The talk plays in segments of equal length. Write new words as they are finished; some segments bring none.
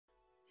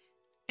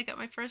I got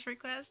my first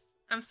request.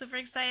 I'm super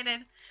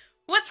excited.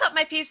 What's up,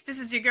 my peeps? This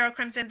is your girl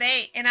Crimson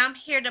Day, and I'm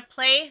here to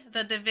play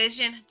The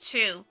Division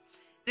 2.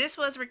 This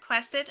was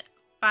requested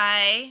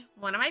by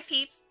one of my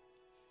peeps,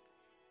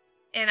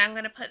 and I'm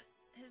gonna put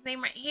his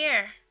name right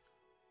here.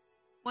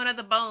 One of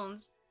the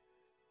Bones.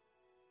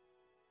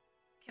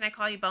 Can I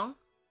call you Bone?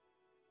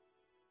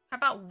 How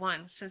about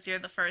one, since you're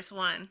the first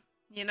one,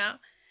 you know?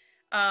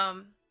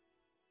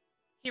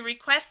 He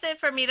requested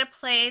for me to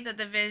play The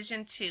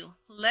Division 2.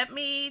 Let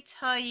me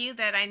tell you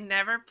that I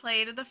never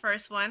played the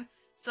first one,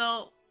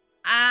 so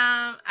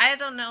I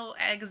don't know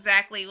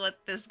exactly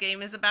what this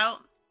game is about.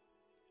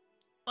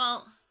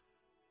 Well,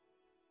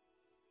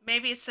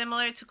 maybe it's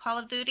similar to Call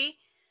of Duty.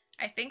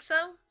 I think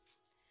so.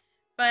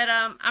 But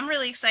I'm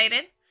really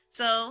excited.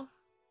 So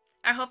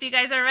I hope you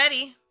guys are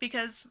ready,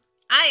 because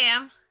I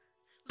am.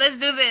 Let's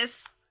do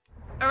this.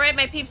 Alright,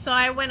 my peeps, so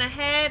I went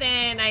ahead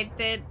and I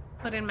did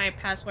put in my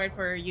password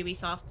for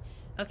Ubisoft.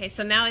 Okay,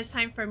 so now it's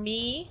time for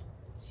me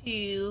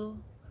to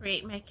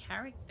create my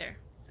character.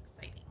 It's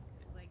exciting.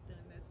 I like doing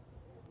this.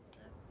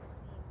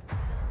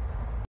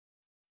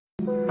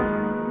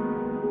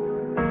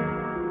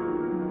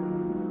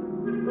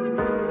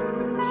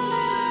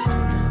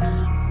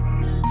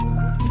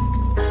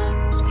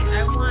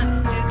 I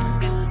want this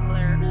skin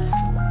color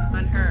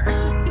on her.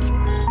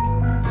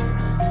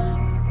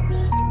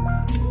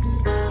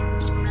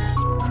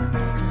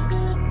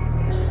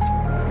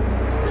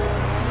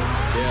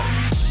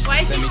 Why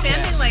is she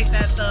standing like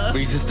that though?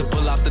 Reasons to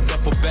pull out the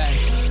duffel bag,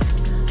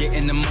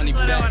 getting the money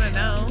back. I want to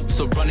know.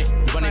 So run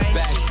it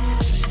back.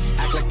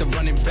 Act like the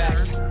running back.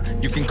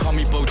 You can call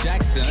me Bo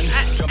Jackson.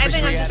 Jumping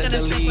straight out of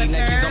the league,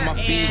 Nike's on my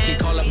feet, can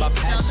call it my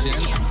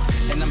passion.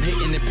 And I'm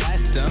hitting it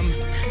past them,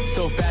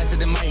 so fast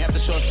that it might have to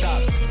short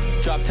stop.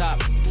 Drop top,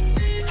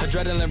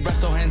 adrenaline rush,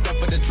 so hands up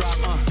for the drop.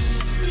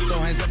 So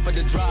hands up for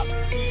the drop.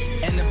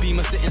 And the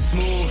beamer sitting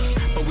smooth,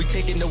 but we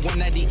taking the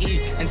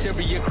 190E.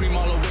 Interior cream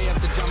all the way up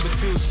to jumbo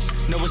juice.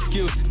 No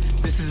excuse,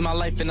 this is my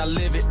life and I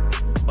live it.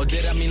 Or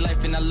did I mean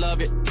life and I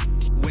love it?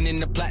 Winning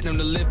the platinum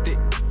to lift it.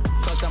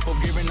 Plus I'm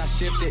forgiving, I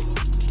shift it.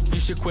 You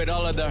should quit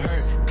all of the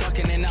hurt,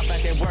 talking and out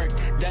back at work.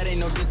 That ain't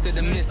no diss to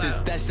the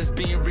misses, that's just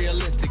being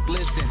realistic.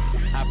 Listen,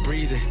 I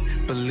breathe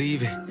it,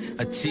 believe it,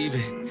 achieve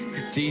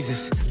it.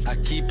 Jesus, I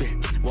keep it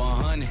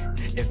 100.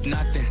 If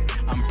not, then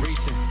I'm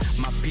breaching.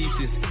 My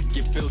pieces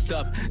get built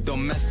up,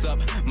 don't mess up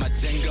my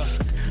Jenga.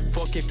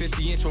 4K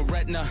 50-inch with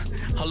retina,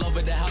 all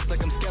over the house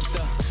like I'm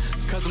Skepta.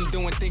 Cause I'm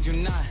doing things you're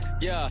not,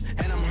 yeah.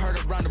 And I'm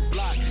heard around the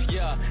block,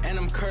 yeah. And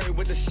I'm Curry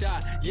with a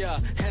shot, yeah.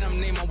 And I'm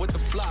Neymar with the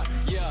flop,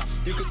 yeah.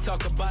 You can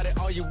talk about it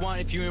all you want.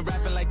 If you ain't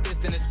rapping like this,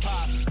 then it's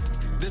pop.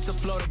 This the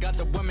flow that got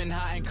the women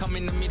hot and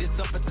coming to meet us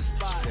up at the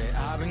spot. Say,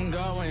 I've been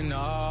going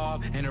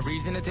off, and a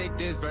reason to take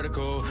this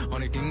vertical.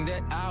 Only thing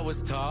that I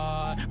was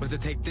taught was to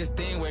take this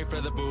thing way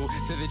further, boo.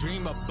 So they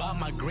dream about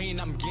my green,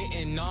 I'm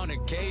getting on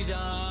occasion,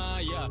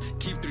 yeah.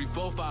 Keep 3,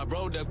 4, 5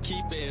 rolled up,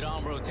 keep it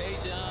on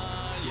rotation,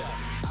 yeah.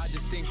 I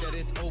just think that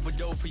it's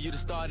overdose for you to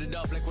start it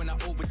up like when I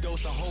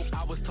overdose. I hope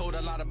I was told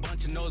a lot of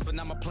bunch of no's, but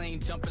now my plane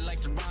jumping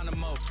like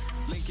Geronimo.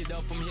 Link it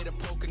up from here to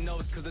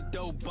Poconos, cause the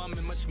dough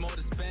bumming, much more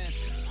to spend.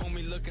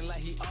 Homie looking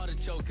like he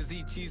artichoke, cause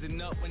he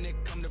cheesing up when it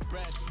come to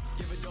bread.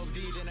 Give it OD,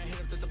 then I hit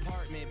up the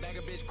department. Bag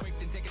a bitch quick,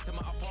 then take it to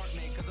my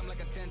apartment. Cause I'm like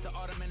a 10 to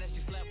Ottoman that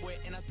she slept with,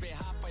 and I spit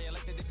hot fire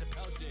like the dish of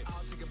shit.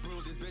 I'll take a brew,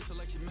 this bitch so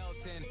like she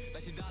melting.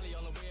 Like she dolly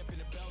all the way up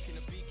in the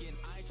Belkin, a beacon.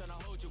 I ain't tryna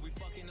hold you, we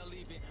fucking or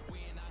leaving. We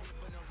ain't out here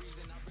for no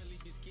reason. I really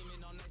be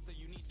scheming all night, so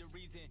you need the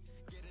reason.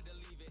 Get it or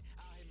leave it.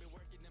 Out here been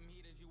working them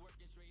heaters, you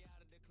working straight out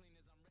of the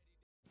cleaners.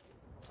 I'm ready.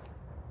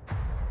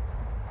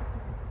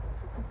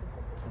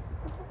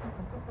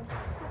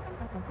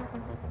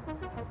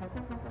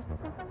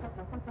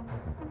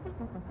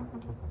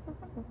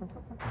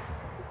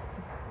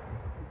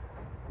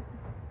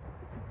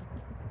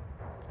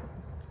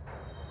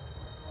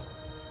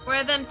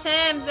 Where them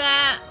Tims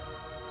at?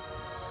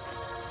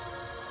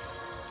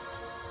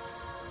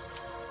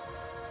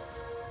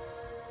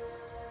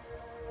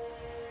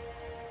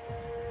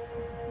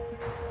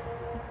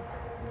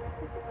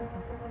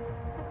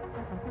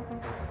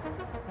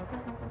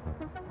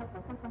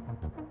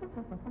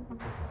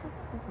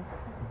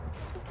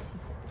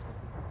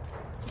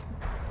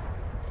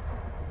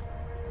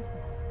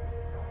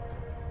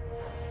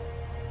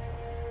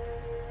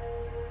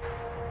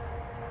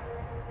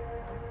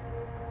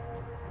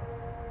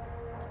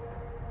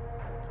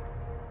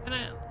 I'm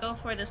gonna go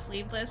for the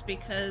sleeveless,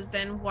 because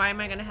then why am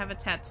I gonna have a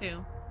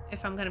tattoo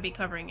if I'm gonna be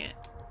covering it?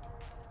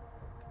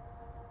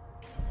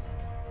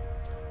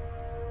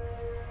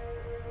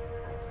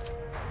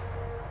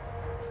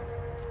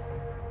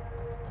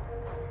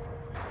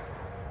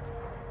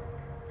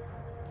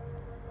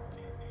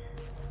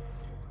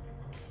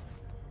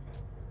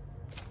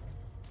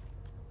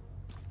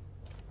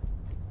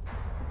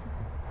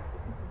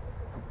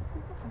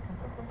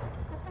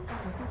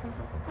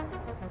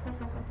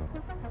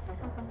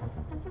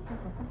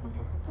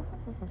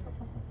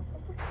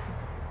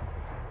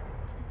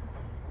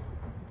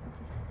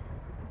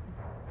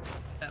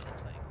 That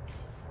looks like.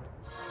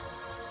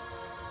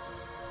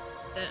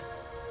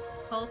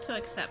 Hold to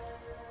accept.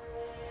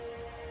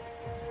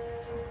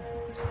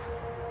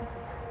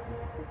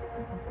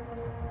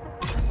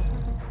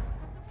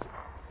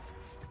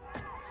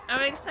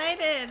 I'm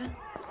excited.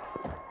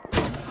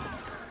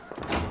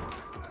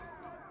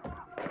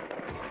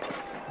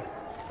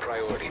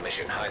 Priority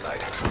mission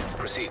highlighted.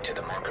 Proceed to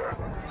the marker.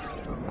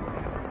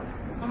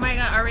 Oh my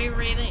god, are we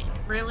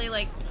really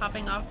like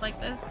popping off like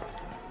this?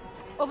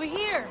 Over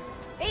here!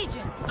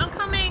 Agent! I'm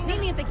coming! Meet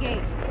me at the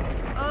gate.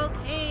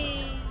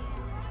 Okay.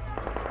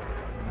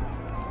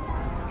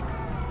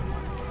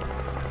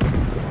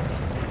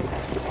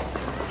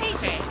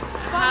 Okay.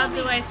 How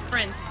do I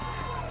sprint?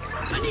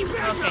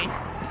 Okay.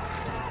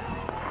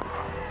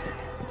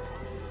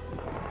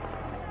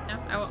 No,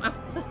 I won't.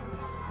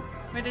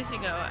 Where did she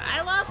go?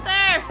 I lost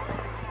her!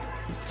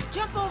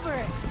 Jump over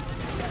it!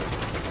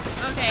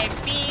 Okay,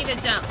 B to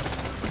jump.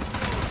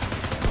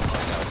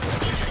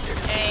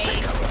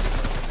 A.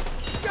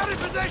 Got in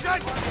position!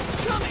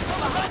 Coming from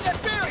behind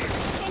that barrier!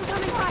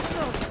 Incoming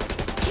hostiles!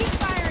 Keep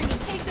firing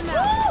and take them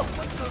out!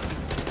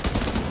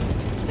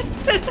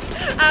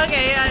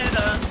 Okay, I don't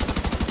know.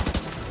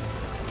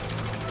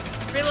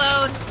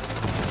 Reload.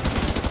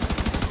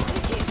 They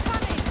keep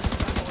coming!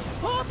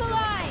 Hold the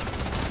line!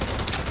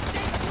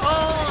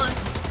 Hold.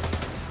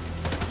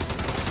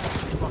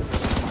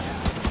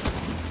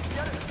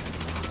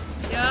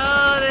 Yo,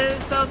 this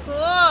is so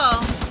cool.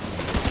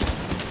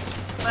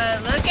 But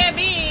look at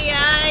me,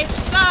 I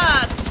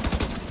suck.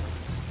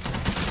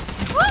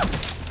 Woo!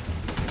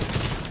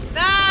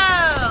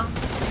 No!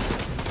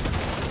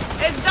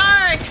 It's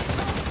dark!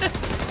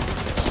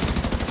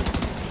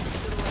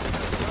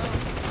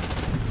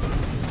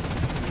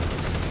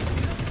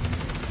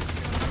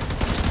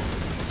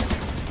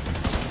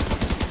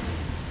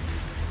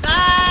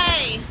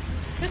 Die!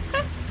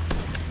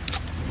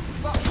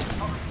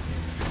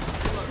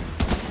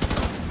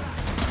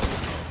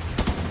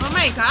 Oh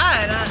my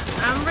god,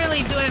 I'm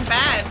really doing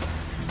bad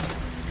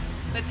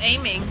with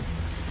aiming.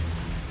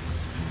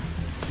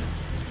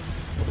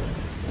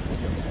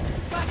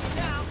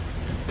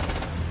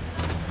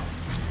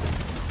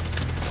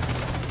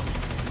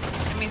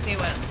 Let me see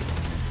what.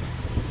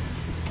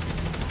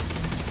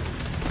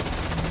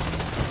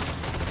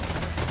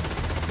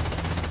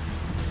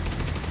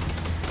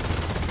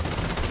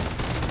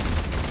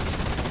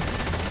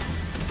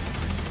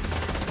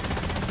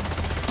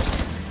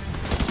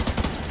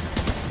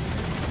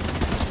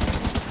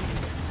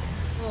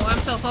 Oh, I'm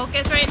so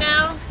focused right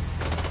now.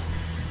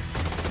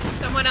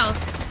 Someone else.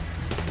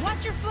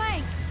 Watch your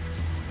flank!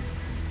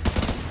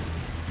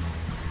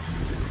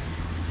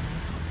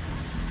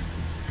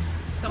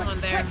 Someone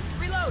there.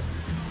 Reload!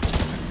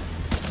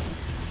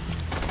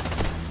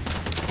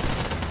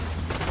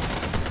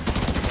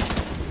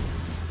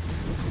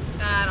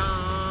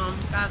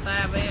 Got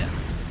that bit.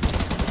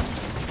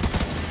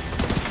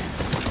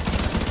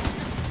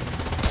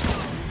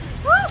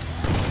 Woo!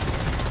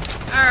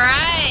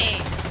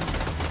 Alright.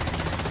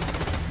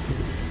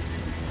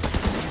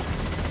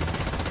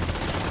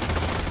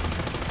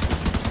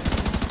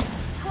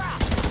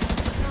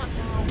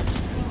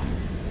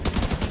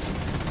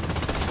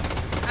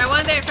 I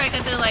wonder if I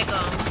could do like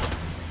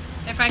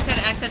if I could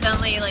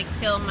accidentally like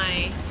kill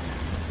my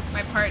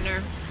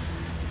partner.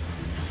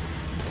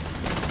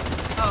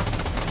 Oh.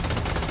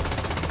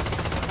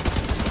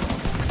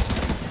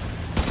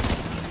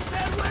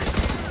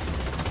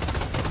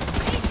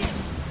 Agent!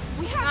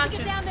 We have to Gotcha.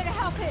 get down there to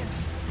help him!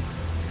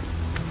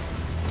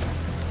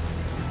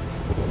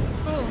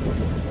 Ooh.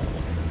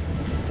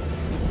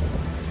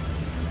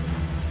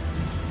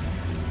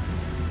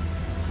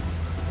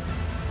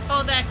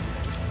 Hold X.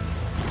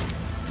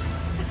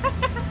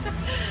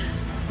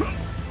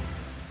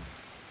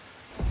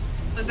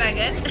 Was that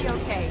good?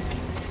 Okay.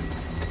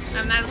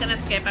 I'm not gonna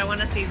skip. I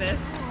want to see this.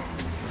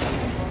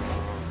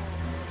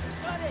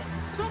 Got it!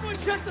 Someone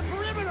check the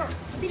perimeter!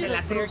 See to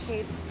those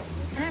barricades.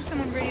 And have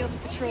someone radio the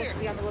patrols to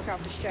be on the lookout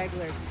for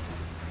stragglers.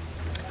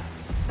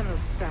 Some of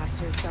those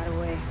bastards got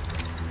away.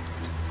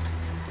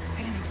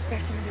 I didn't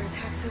expect another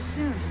attack so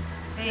soon.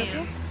 You okay?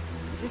 Damn.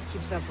 If this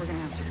keeps up, we're gonna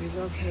have to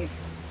relocate.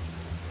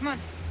 Come on,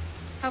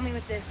 help me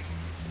with this.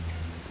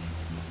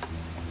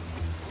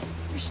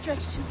 We're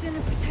stretched too thin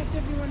to protect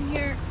everyone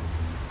here.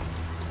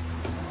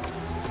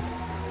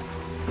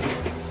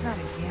 Not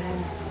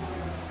again.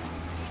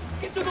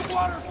 Get to the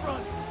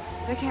waterfront!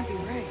 That can't be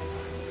right.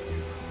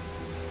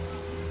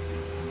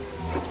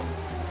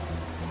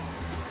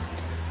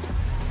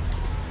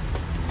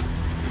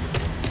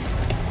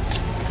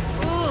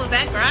 Ooh,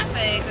 that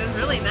graphic is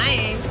really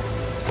nice.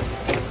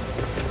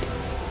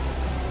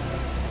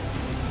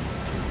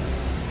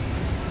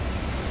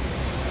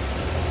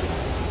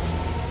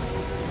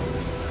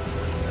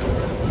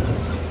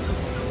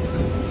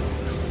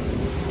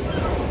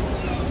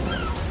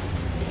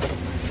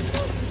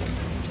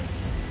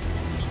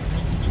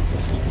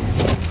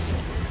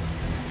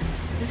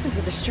 This is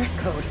a distress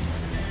code.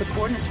 The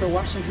coordinates for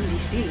Washington,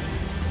 D.C.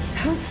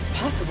 How is this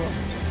possible?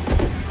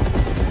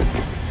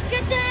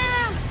 Get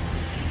down!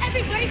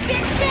 Everybody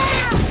get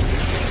down!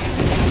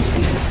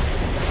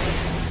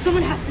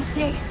 Someone has to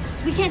stay.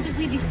 We can't just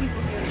leave these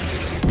people here.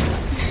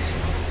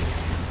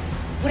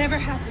 Whatever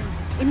happened,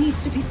 it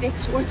needs to be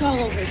fixed or it's all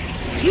over.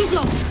 You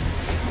go!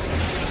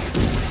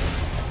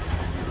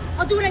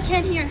 I'll do what I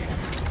can here.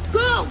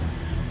 Go!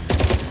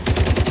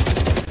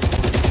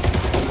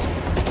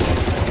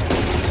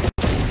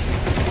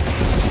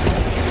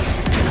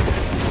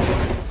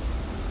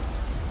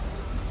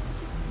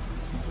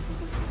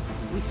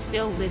 We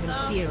still live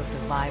in fear of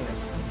the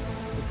virus,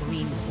 the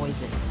green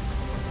poison.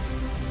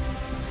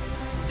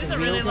 This is the a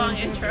real really long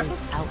danger intro.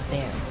 is out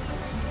there,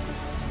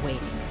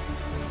 waiting.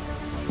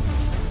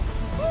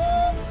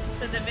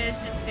 The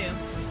Division 2.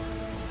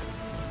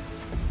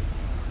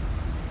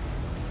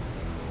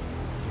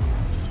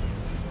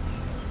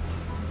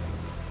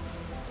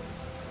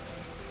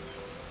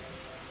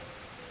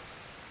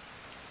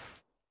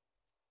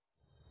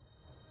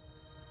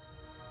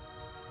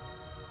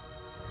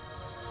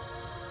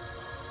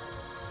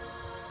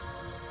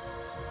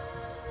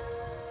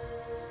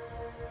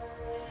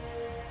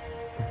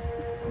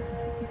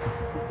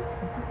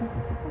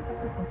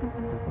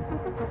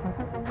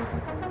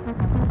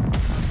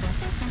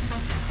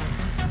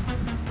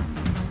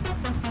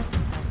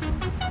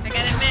 I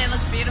gotta admit, it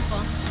looks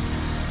beautiful.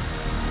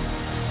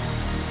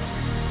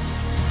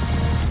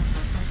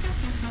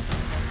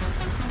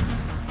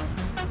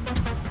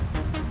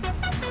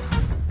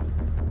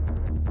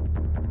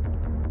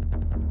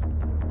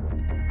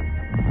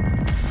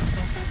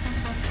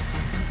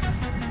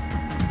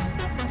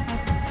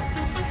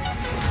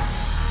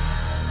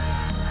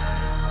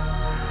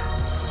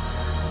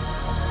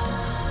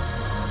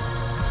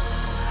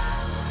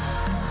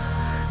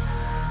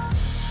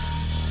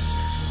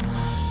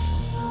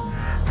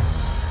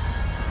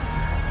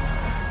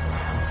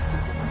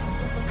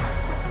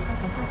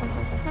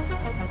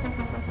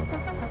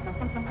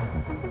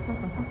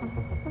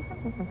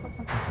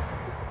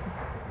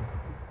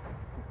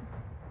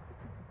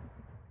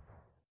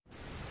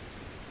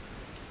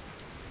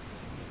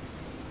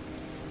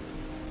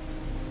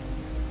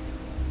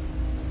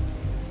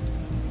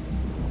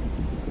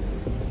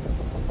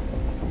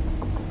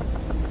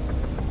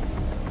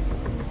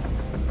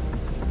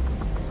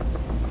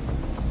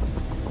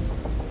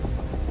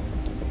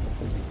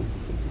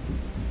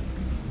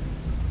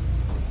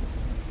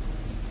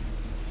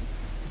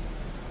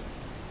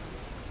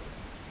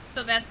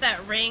 So that's that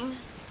ring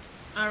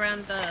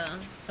around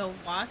the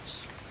watch,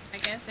 I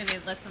guess, and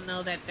it lets them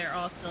know that they're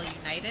all still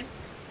united.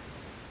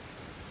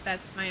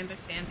 That's my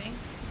understanding.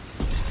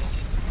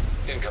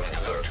 Incoming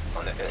alert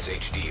on the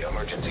SHD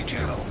emergency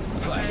channel.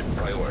 Flash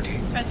priority.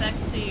 Press X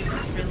to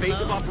The base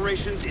of reload.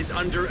 operations is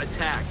under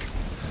attack.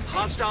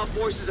 Hostile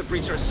forces have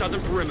breached our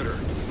southern perimeter.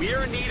 We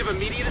are in need of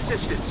immediate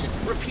assistance.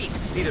 Repeat,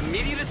 need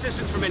immediate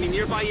assistance from any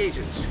nearby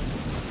agents.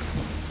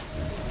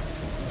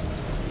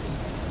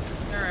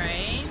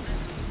 Alright.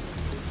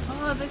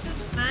 Oh, this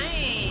is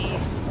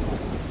nice.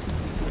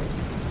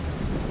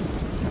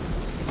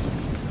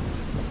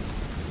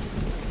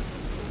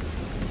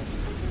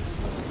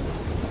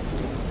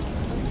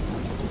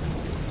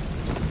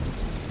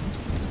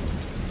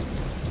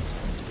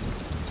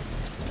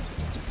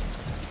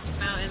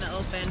 Out in the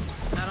open.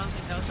 I don't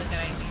think that was a good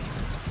idea.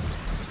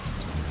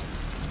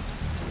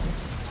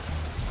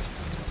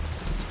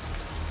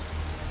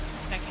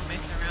 Checking my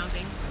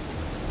surroundings.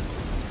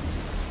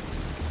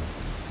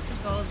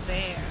 Go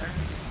there.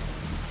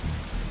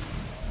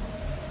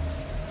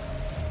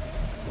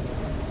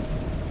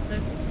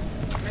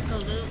 There's a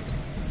loop.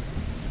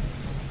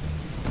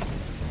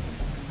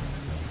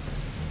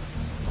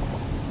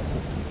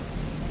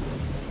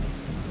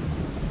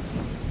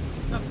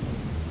 Oh.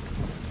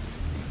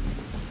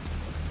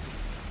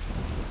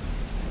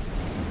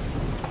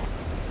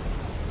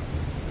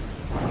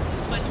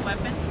 Switch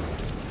weapon.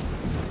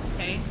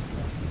 Okay.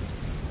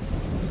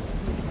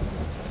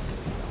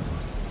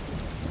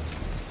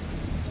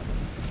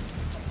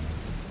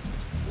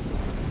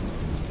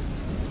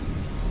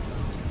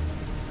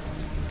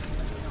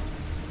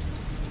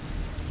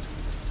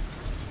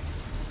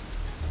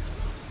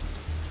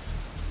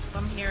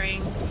 I'm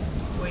hearing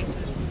voices.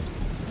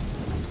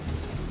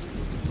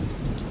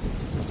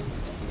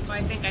 Oh,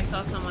 I think I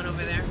saw someone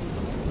over there.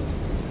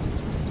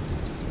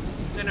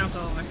 Then I'll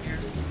go over here.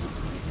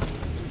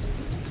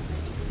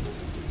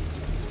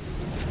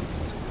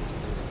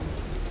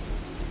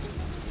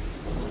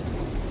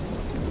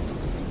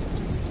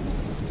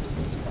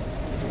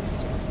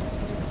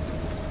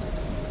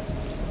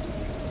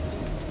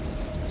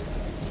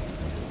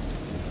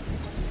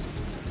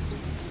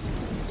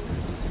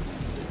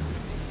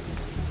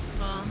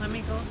 Well, let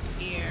me go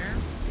here.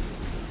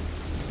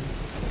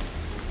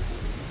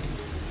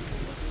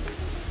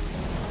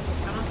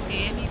 I don't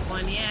see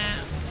anyone yet.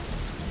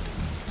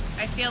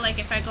 I feel like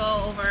if I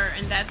go over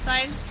in that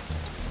side,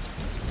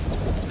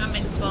 I'm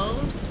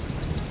exposed.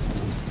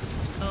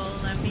 So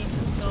let me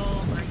just go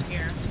over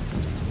here.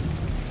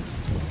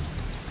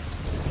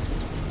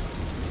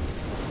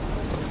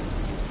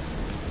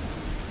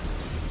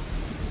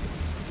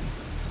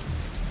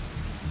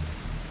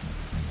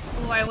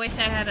 Oh, I wish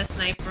I had a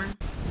sniper.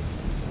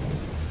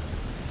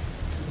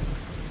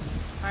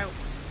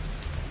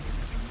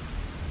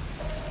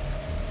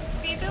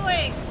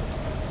 doing?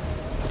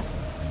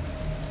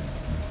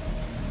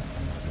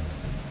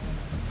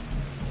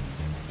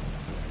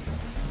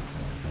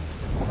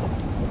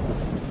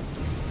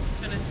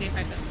 I'm gonna see if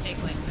I can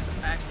take like this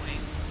back way.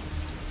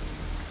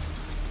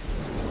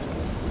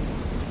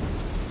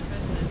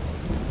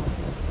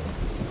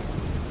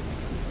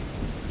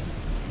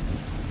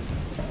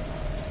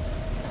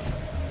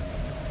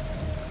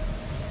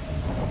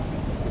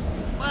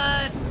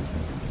 What?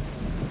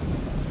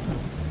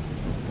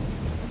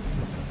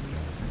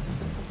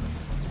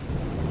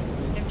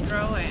 And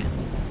throw it.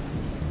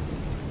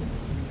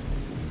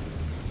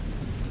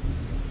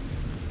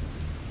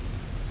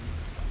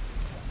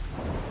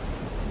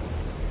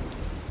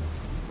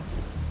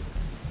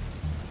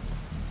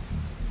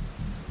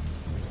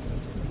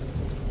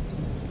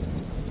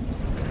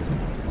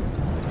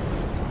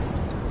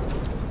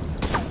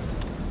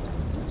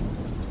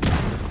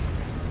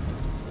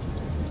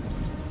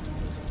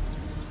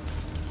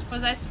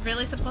 Was I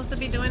really supposed to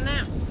be doing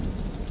that?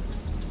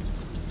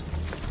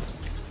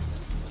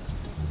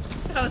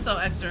 That was so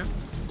extra.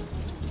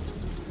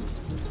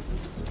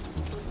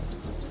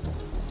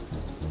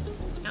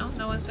 No,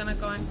 no one's gonna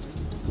go and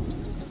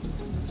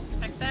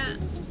check that.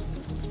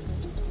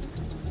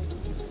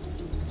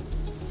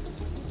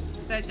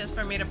 Is that just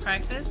for me to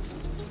practice?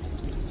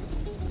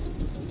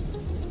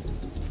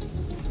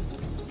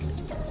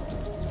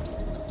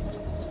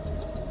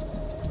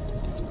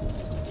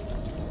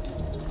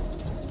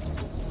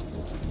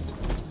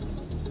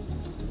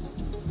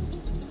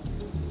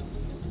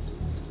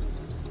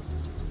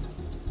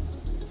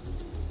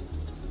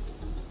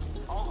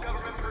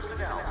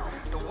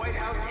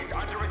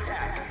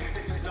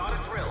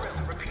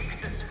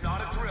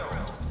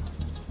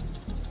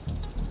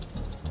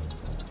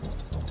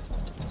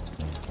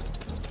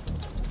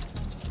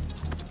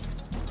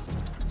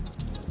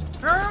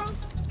 Girl,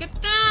 get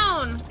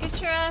down!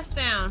 Get your ass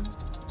down.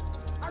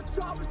 Our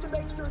job is to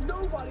make sure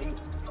nobody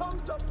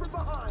comes up from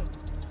behind.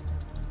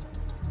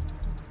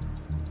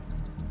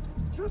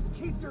 Just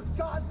keep your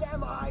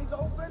goddamn eyes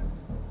open.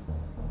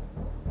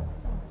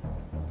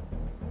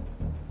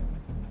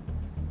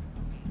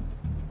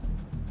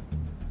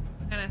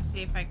 I'm gonna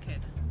see if I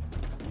could.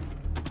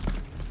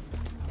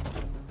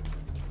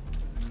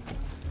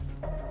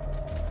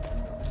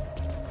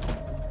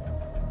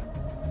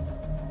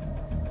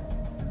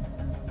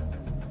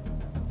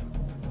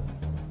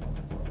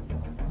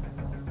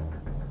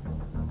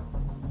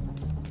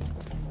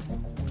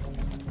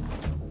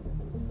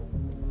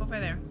 Over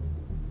there.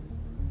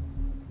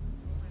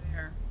 Over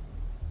there.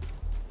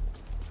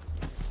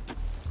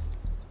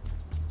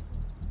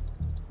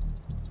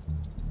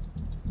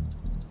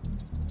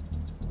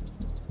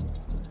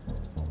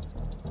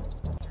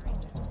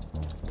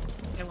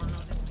 They won't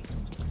notice me.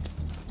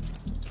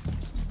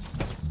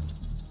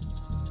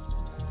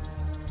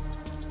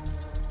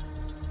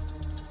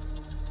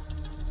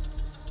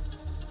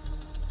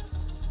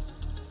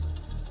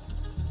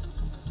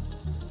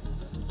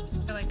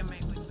 I feel like I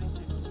might waste my time.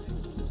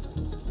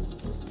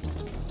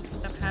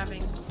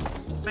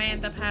 Might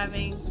end up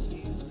having to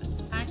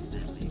attack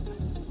them maybe.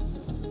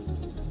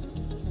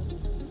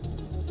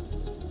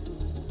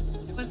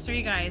 It was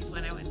 3 guys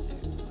when I went there,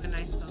 when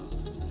I saw.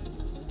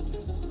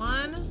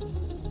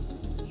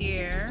 1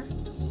 here,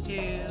 2.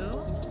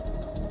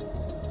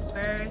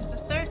 Where's the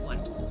 3rd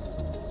one?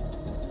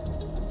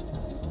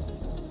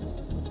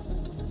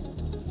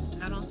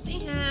 I don't see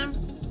him.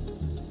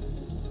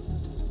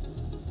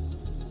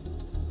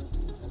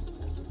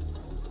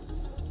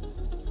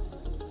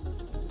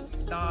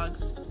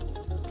 Dogs.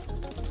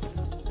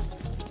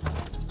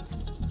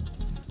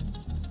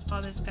 Oh,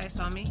 this guy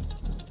saw me.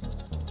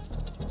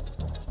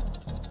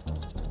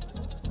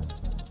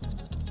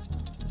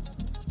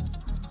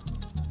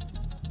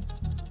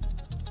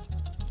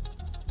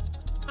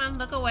 Come on,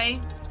 look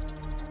away.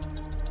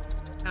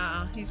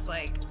 He's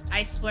like,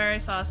 I swear I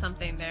saw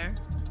something there.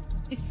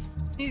 He's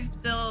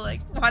still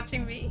like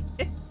watching me.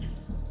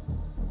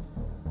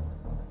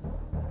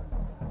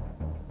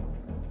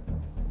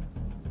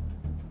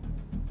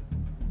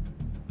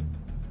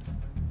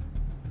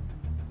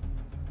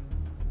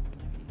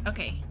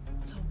 Okay,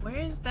 so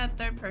where's that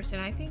 3rd person?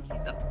 I think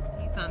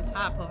he's on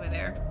top over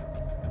there.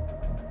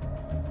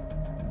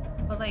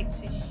 I would like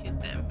to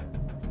shoot them.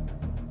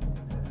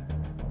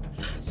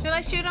 Should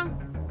I shoot him?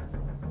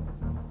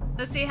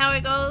 Let's see how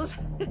it goes.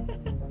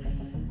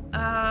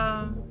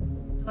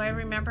 Do I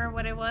remember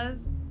what it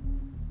was?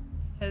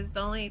 Because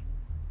the only...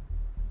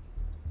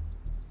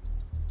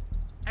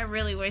 I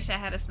really wish I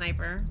had a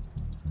sniper.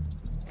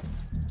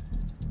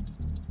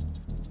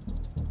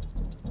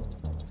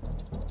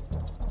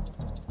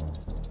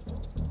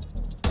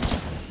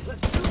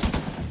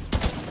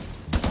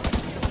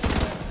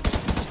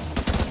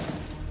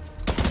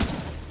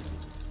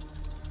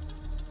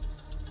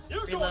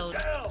 Reload.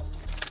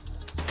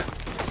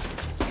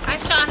 I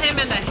shot him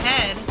in the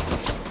head.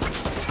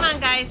 Come on,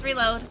 guys,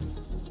 reload.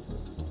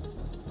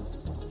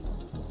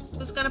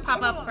 Who's gonna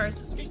pop up first?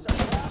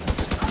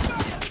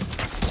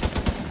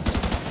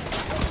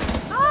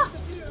 Oh!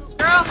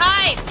 Girl,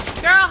 hide!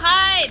 Girl,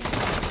 hide!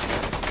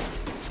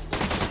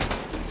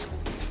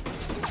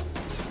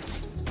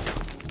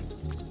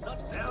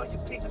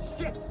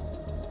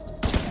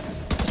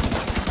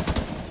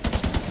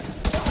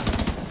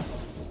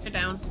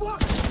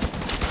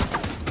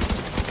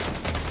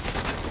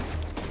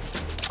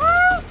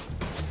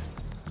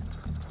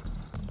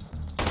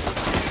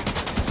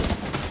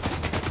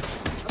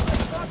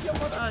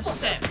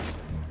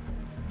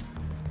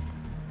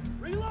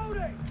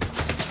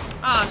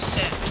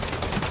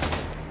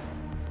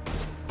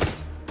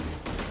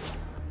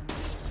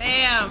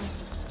 Bam!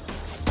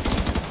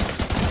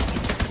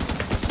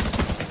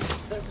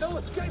 There's no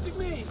escaping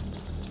me!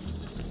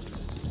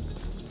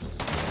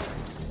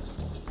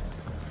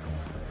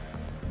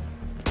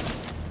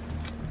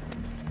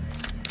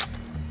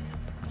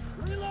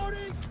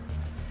 Reloading!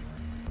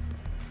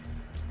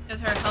 Does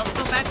her health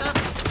go back up?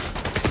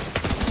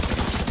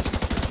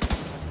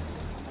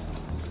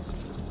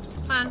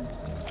 Come on.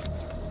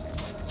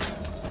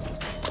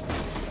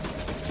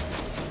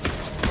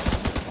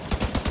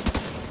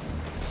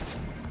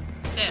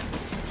 Shit.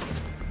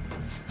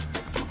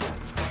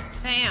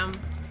 Damn.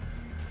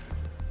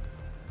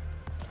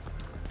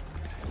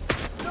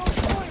 No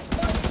point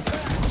fighting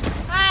back!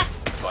 Ah!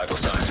 Vital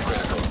signs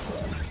critical.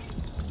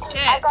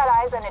 Shit. I've got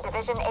eyes on a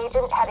division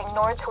agent heading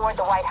north toward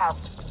the White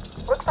House.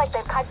 Looks like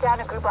they've cut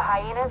down a group of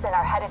hyenas and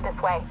are headed this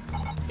way.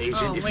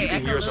 Agent, Oh, if wait, you I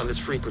can hear us can on this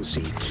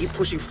frequency, keep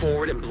pushing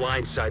forward and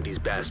blindside these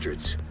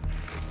bastards.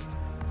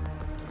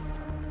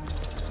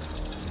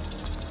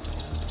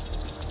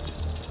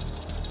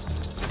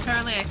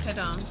 Apparently I could,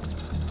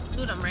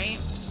 loot them, right?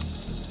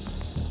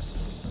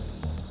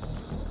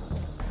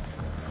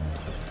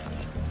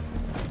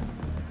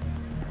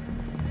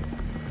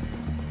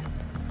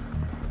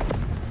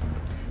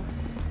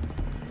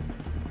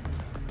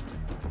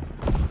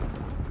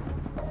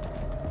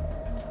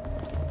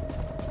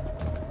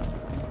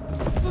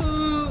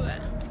 Ooh,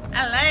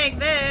 I like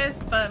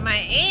this, but my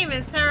aim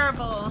is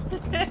terrible.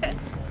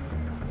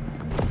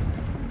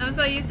 I'm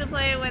so used to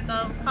playing with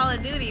Call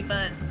of Duty,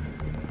 but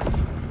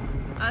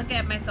I'll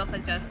get myself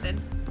adjusted.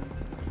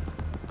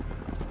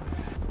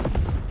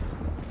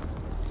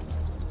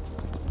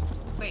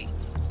 Wait.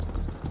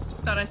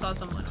 Thought I saw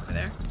someone over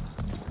there.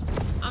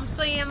 I'm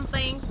seeing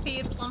things,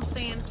 peeps. I'm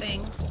seeing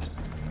things.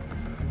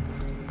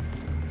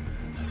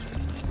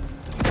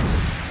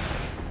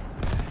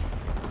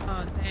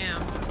 Oh,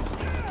 damn.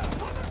 Yeah,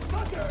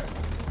 motherfucker!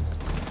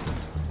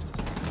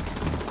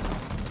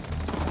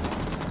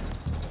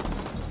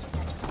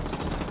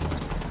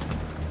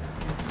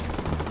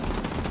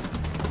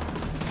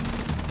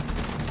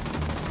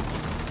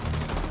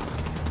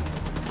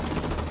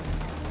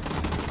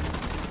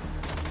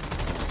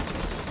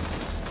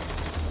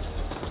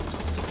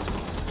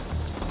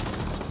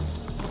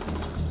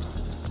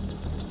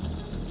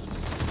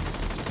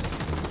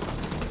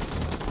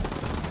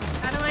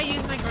 How do I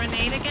use my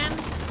grenade again?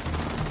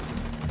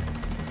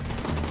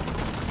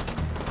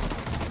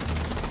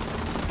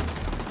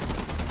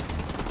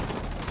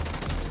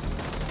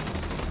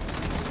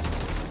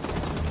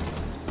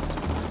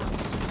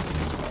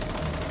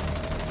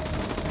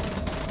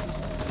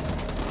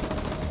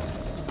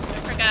 I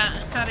forgot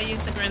how to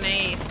use the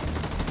grenade.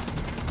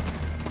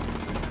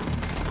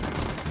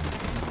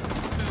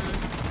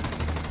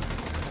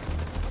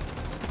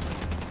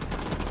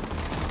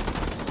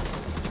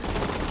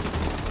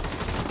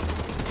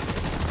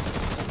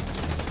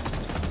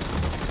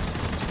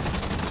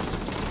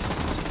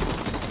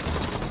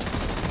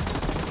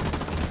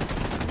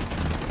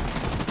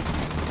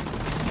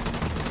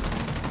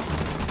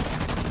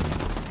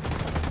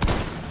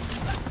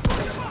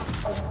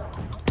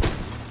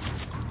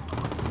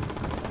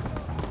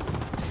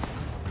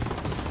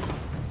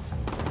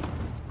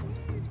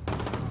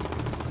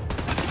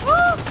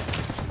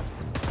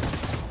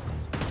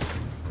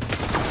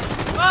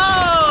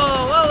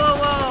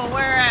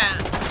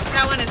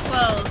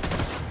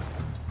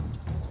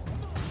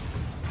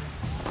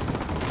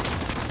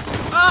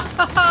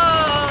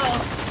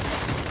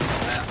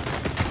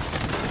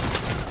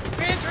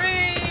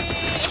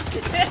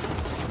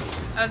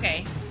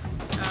 Okay.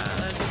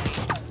 Let's see.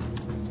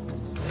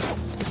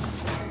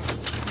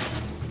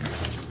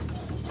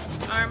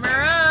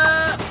 Armor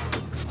up!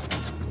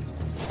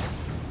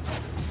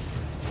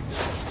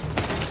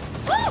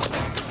 Woo!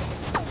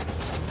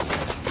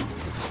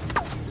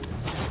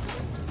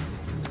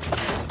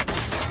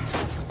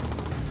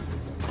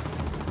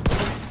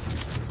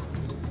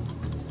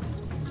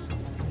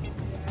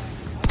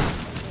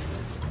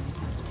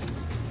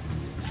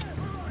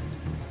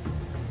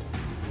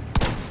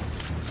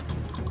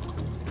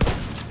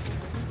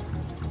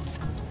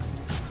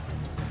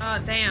 Oh,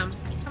 damn.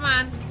 Come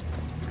on.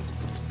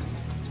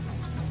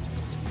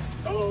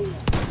 Oh!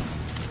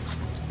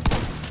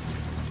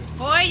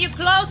 Boy, you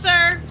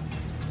closer!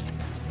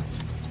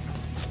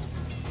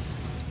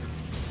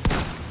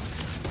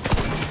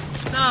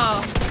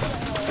 No.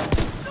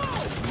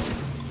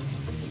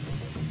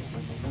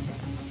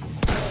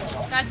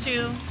 Got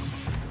you.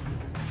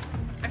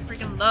 I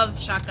freaking love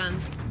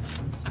shotguns.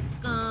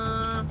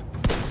 Shotgun.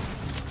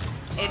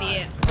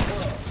 Idiot.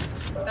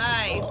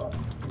 Die. Woo!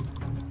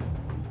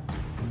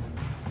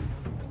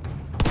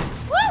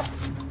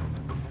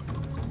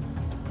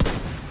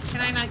 Can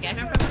I not get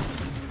him from this?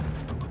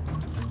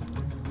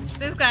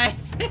 This guy.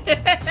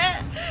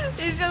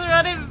 He's just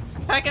running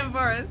back and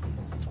forth.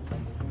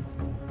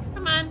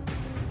 Come on.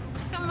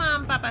 Come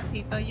on,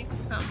 papacito. You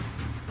can come.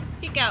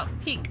 Peek out.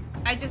 Peek.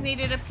 I just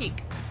needed a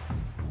peek.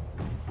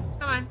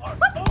 Come on.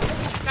 Woo!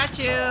 Got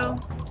you.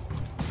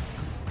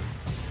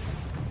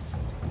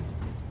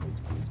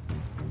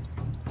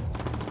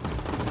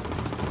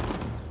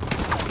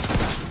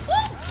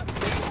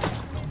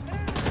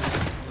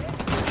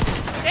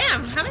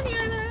 Damn, how many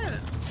are there?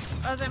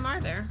 Of them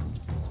are there?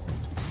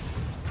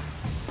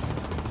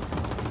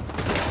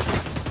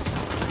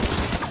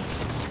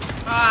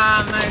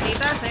 Ah,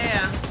 maldita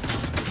sea.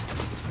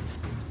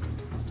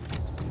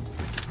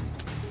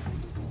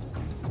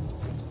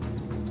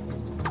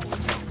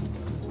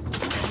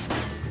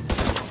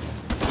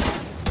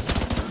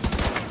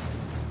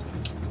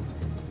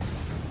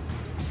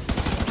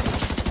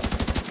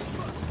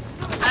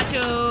 Got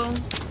you.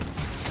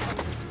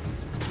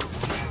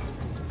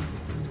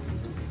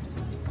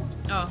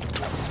 Oh.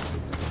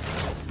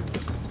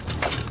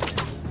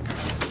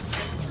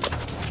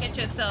 Get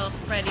yourself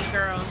ready,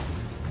 girl.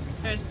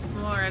 There's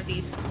more of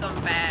these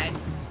scumbags.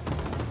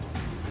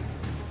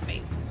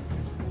 Wait.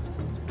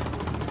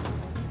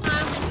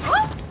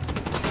 Oh!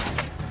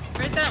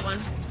 Where's that one?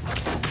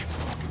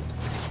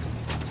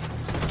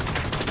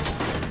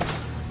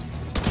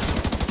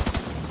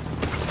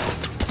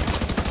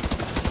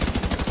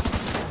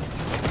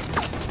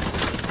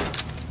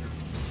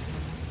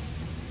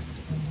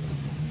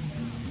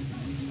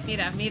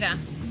 Mira, mira.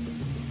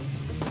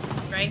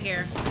 Right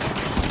here.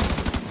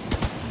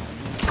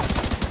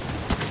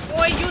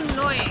 Boy, you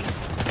annoying.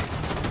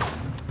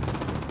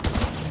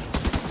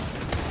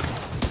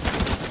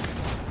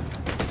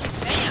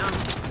 Damn.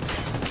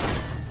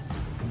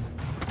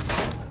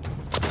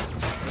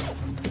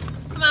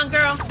 Come on,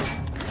 girl.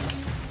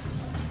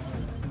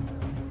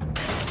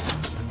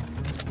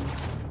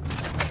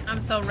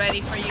 I'm so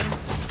ready for you.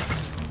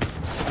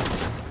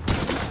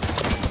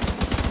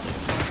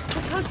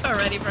 I'm so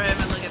ready for him,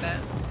 and look at that.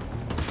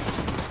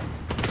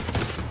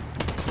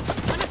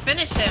 I'm gonna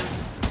finish him.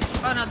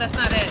 Oh no, that's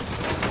not it.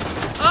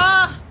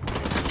 Oh!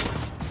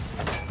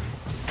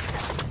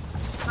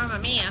 Mamma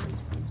mia.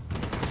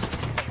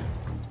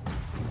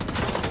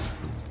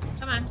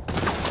 Come on.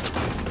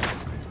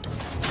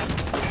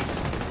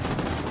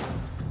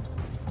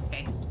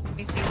 Okay, let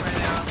me see where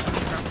they're all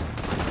coming from.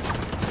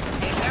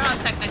 Okay, they're all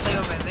technically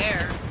over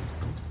there.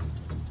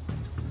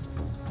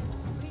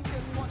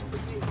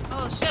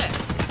 Oh shit.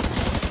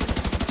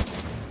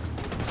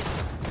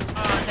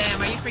 Oh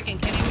damn, are you freaking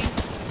kidding me?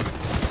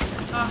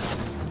 Oh.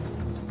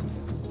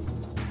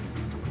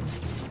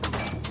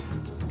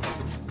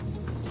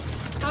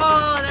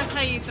 Oh, that's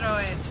how you throw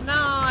it. No,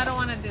 I don't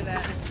want to do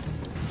that.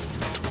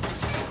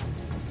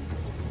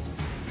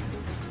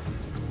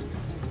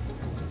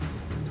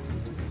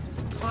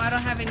 Oh, I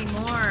don't have any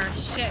more.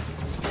 Shit.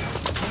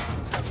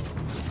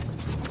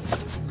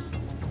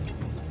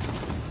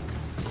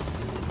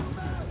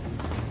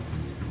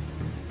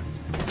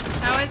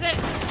 How is it?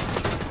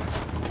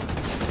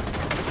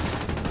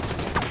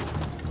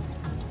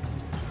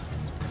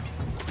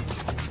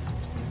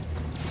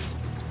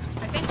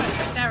 I think I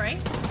got that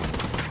right.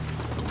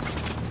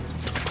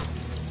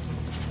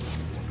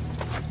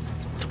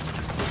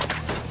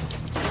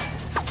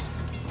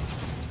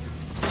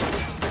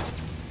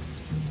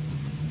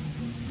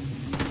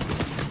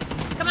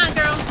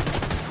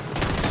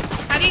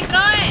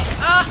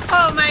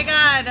 Oh my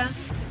god!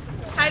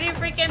 How do you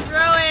freaking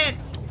throw it?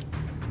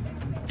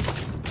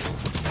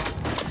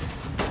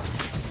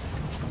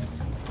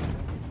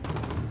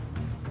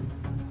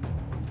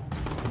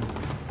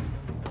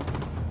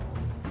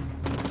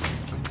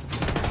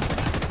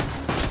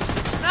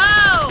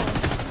 No!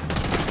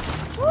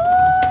 Woo!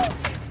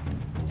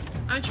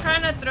 I'm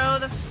trying to throw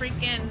the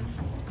freaking...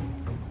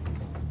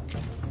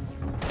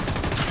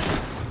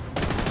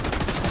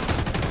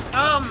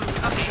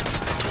 okay.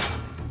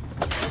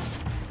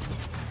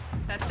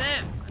 That's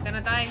it. I'm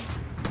gonna die.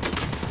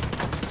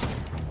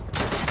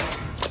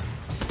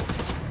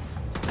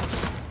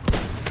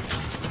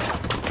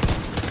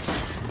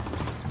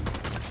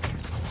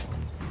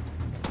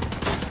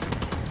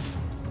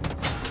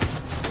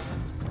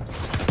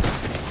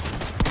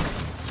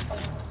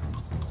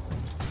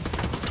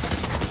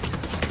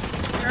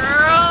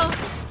 Girl!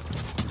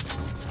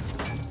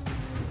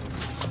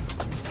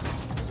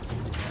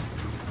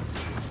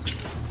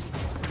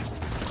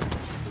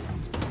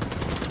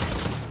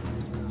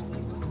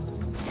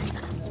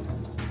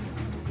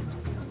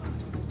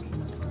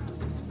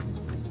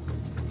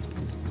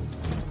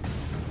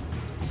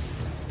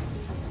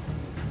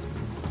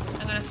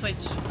 I'm gonna switch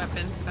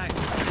weapon back.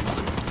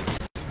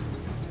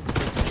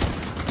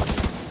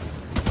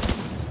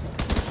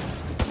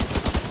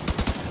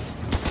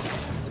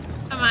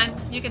 Come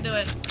on, you can do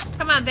it.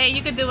 Come on, Day,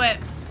 you can do it.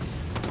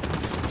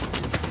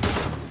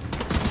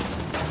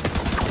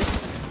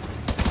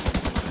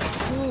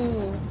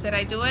 Ooh, did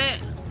I do it?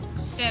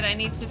 Shit, I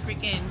need to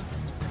freaking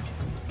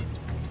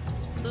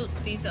loot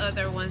these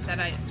other ones that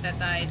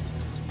died.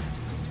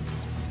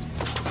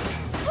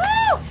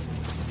 Woo!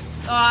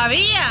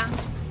 Todavía.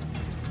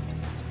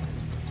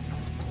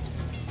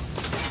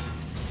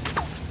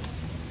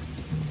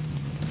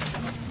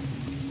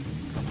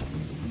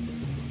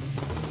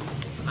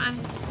 Come on.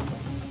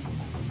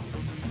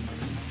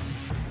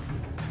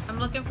 I'm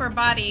looking for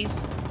bodies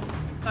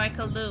so I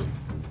could loot.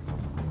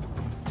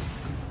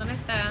 ¿Dónde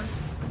está?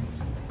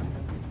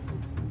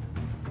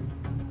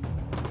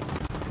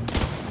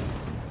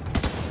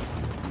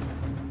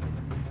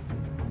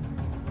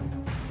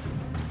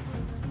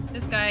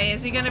 guy?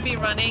 Is he gonna be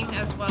running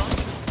as well?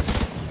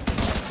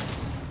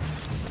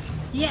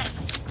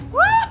 Yes!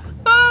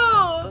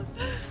 Woohoo!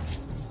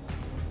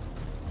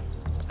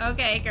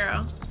 Okay,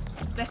 girl.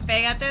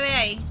 Despégate de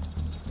ahí.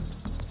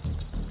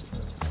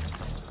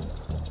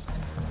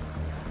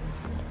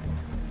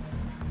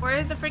 Where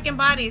is the freaking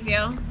bodies,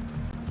 yo?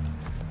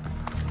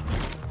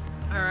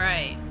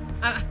 Alright.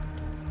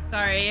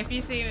 Sorry, if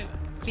you see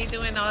me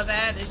doing all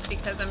that, it's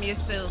because I'm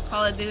used to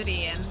Call of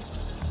Duty and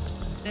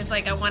it's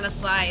like I want to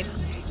slide.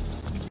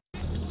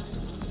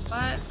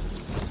 What?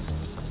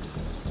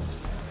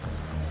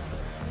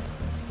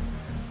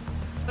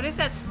 What is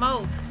that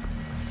smoke?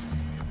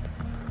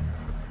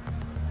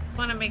 I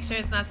want to make sure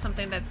it's not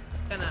something that's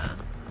gonna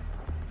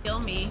kill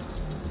me.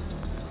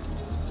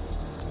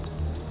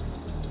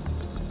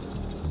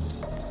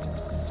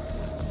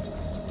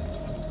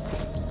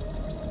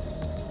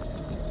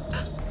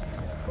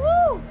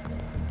 Woo!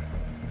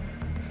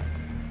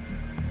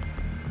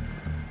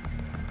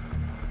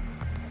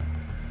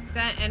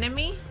 That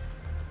enemy?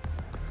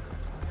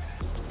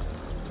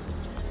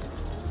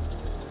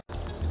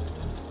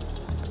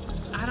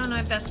 I don't know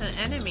if that's an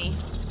enemy.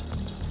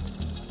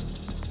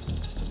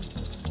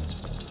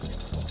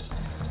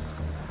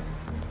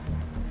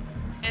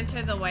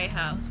 Enter the White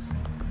House.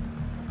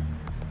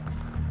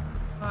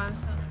 Oh, I'm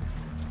so...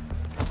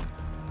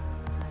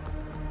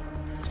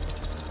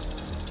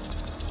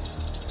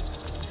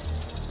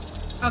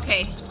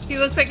 Okay, he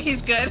looks like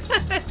he's good.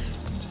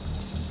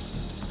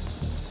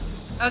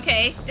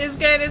 Okay, it's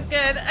good, it's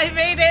good. I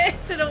made it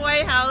to the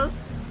White House.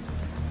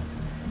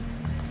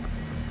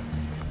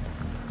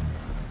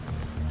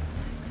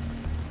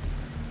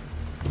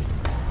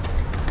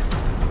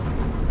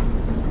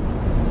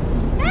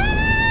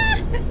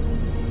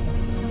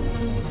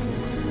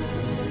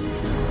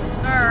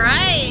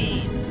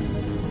 Alright.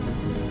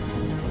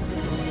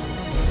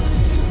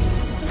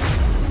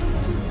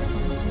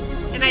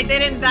 And I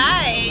didn't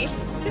die.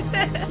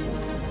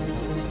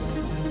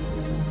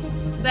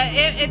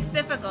 It's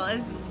difficult.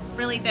 It's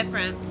really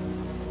different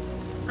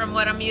from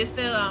what I'm used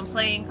to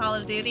playing Call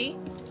of Duty.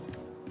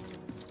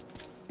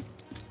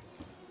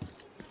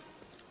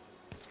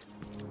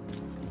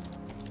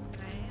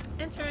 I am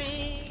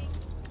entering.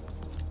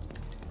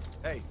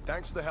 Hey,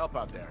 thanks for the help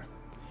out there.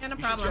 Yeah, no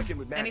You problem. should check in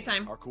with Manny,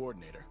 Anytime. our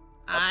coordinator.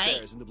 Aight.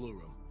 Upstairs in the blue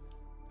room.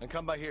 And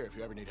come by here if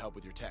you ever need help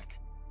with your tech.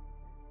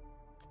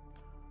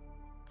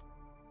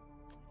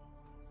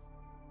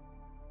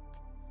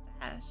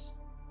 Stash.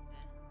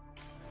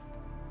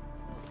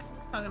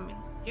 Who's talking to me?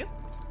 You?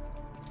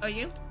 Oh,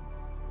 you?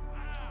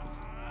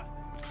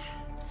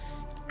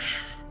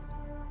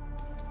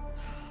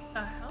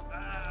 The hell?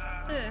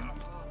 Ugh.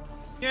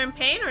 You're in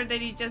pain, or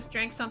did you just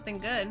drink something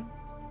good? You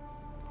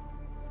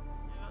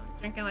know,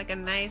 drinking like a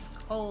nice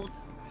cold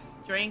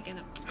drink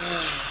and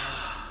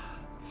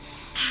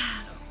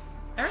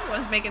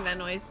everyone's making that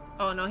noise.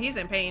 Oh no, he's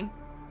in pain.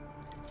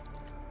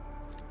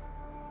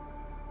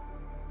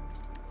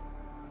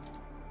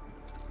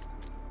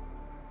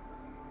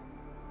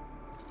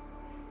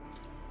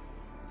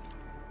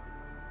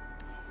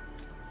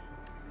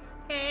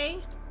 Okay.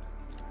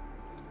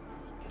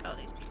 Get all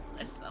these people.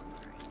 Let's up.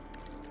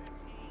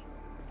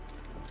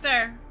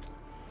 Sir,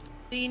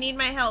 do you need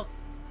my help?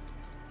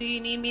 Do you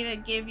need me to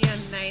give you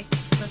a nice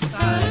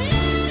massage?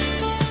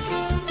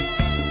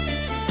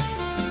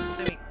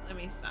 Let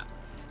me stop.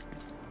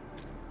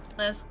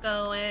 Let's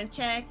go and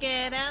check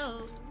it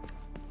out.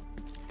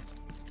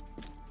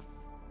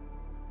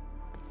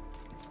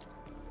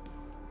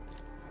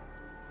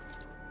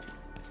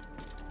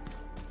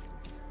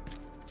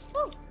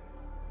 Woo.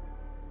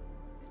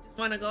 Just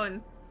want to go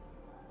and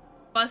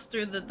bust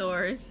through the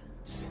doors.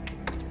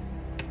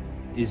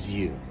 Is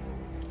you.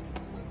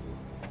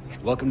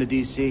 Welcome to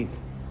DC.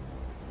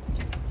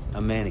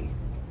 I'm Manny.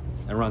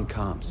 I run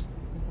comms.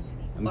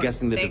 I'm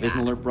guessing the division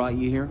alert brought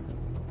you here?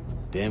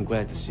 Damn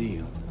glad to see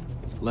you.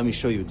 Let me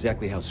show you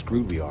exactly how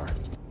screwed we are.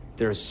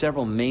 There are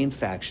several main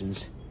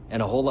factions,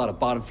 and a whole lot of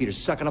bottom feeders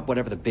sucking up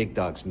whatever the big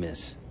dogs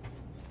miss.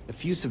 A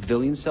few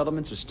civilian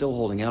settlements are still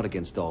holding out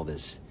against all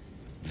this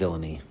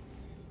villainy.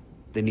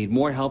 They need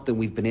more help than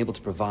we've been able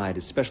to provide,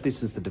 especially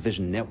since the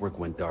division network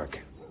went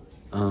dark.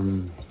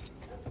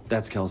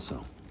 That's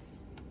Kelso.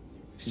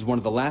 She's one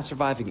of the last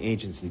surviving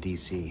agents in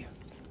DC.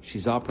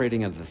 She's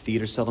operating out of the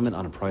theater settlement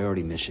on a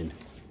priority mission.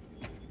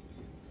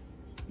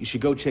 You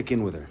should go check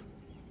in with her.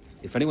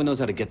 If anyone knows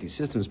how to get these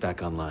systems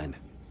back online,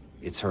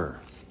 it's her.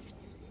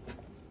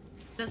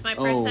 Does my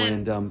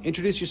person... Oh, and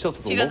introduce yourself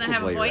to the locals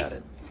while you're at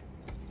it.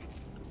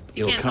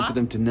 It'll comfort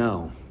them to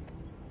know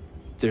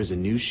there's a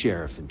new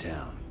sheriff in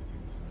town.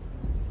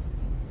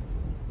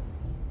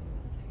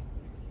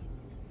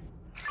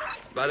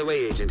 By the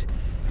way, Agent,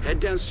 head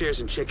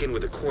downstairs and check in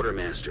with the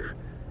quartermaster.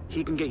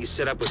 He can get you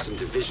set up with some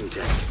division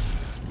tech.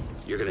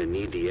 You're gonna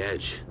need the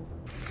edge.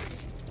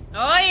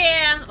 Oh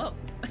yeah! Oh.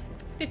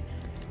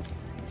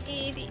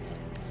 Easy.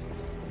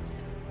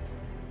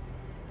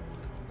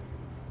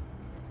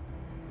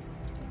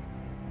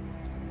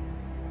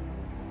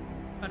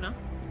 Oh no.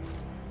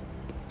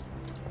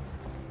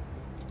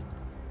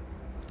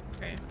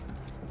 Okay.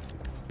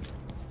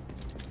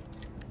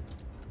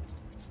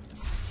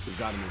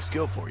 got a new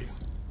skill for you.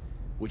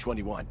 Which one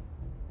do you want?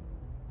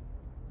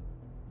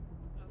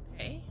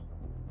 Okay.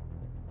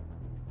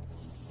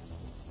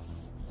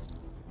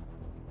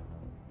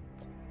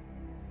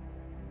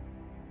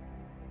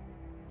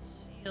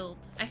 Shield.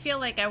 I feel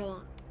like I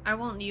won't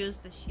use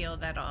the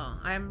shield at all.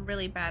 I'm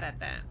really bad at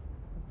that.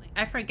 Like,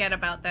 I forget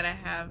about that I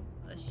have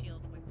a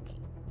shield with me.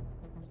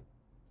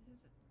 This is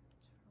a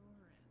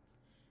torrent.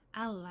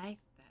 I like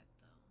that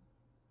though.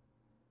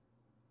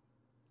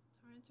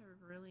 Torrents are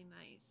really nice.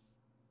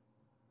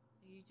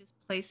 You just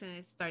place it and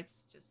it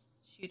starts just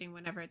shooting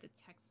whenever it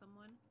detects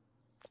someone.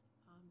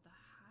 The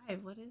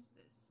hive, what is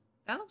this?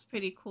 That looks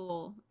pretty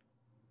cool.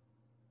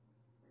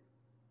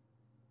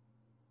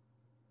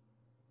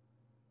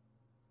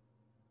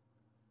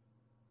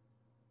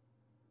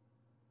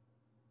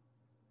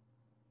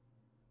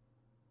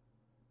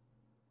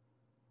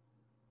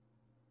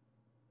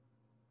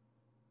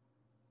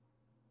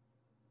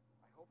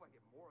 I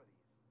get more of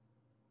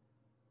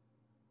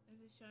these.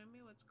 Is it showing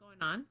me what's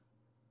going on?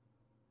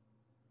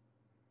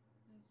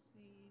 Let's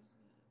see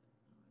what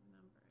number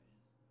it is.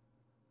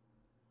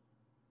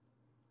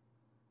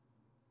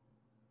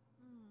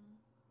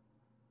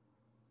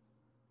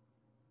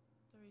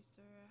 The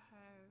restore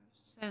have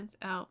sent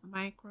out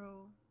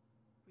micro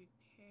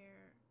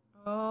repair.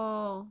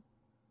 Oh,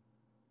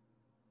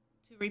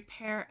 to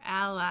repair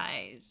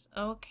allies.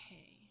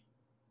 Okay.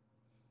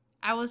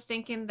 I was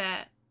thinking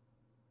that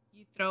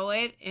you throw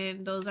it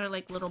and those are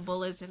like little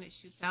bullets and it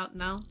shoots out.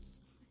 No,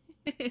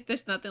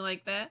 there's nothing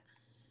like that.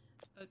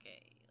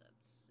 Okay,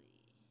 let's see.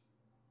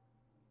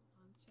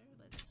 Launcher,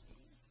 let's see.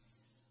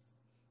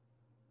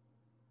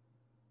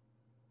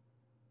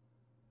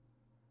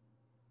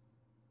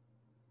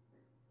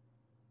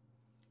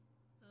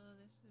 So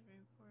this is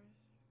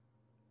reinforced.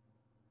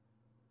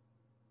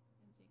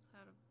 Into a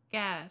cloud of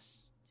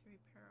gas to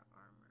repair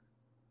armor.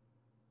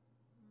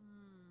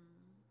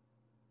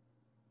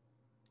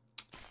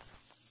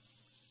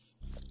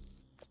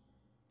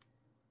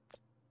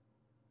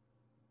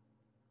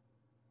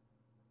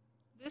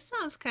 This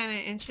sounds kind of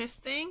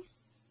interesting.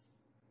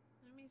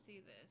 Let me see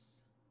this.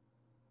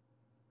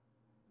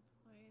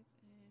 Deploy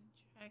and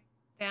track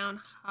down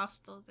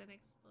hostiles and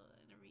explode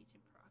in a region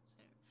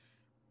proximity.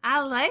 I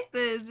like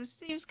this. This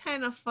seems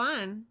kind of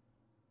fun.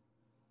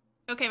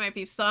 Okay, my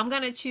peeps. So I'm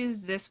gonna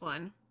choose this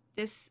one.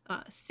 This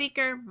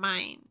Seeker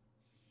Mine.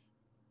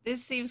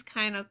 This seems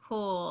kind of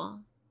cool.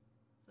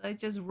 So it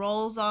just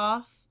rolls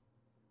off,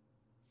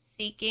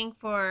 seeking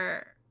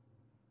for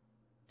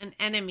an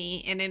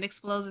enemy, and it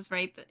explodes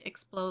right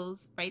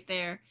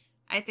there.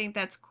 I think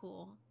that's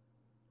cool.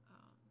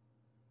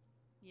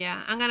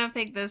 Yeah, I'm gonna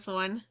pick this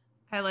one.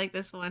 I like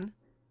this one.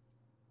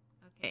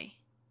 Okay.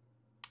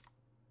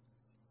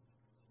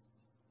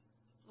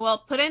 Well,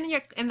 put in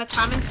the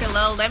comments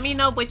below. Let me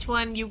know which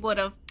one you would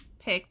have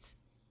picked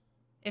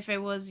if it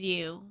was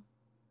you.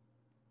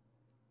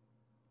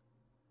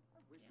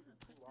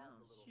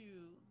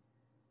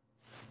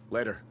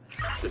 Later.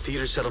 The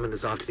theater settlement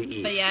is off to the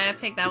east. But yeah, I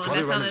picked that You'll one.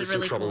 That probably run sounded into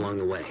really some trouble cool. along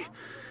the way.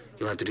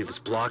 You'll have to do this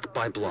block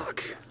by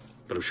block,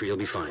 but I'm sure you'll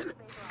be fine.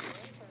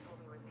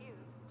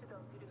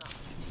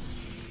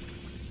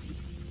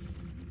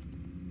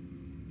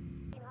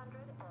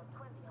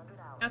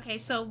 Okay,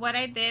 so what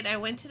I did, I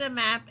went to the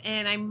map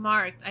and I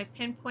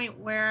pinpoint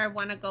where I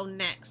want to go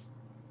next,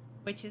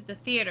 which is the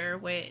theater,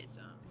 which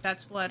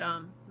that's what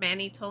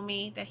Manny told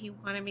me that he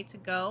wanted me to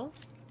go.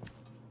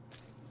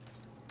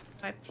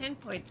 I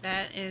pinpoint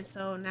that, and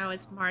so now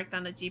it's marked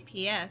on the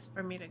GPS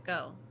for me to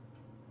go.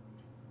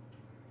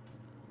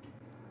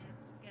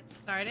 Let's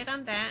get started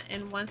on that,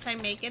 and once I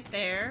make it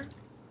there...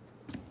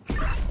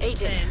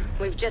 Agent,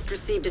 we've just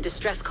received a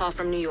distress call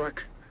from New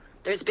York.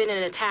 There's been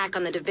an attack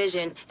on the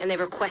division, and they've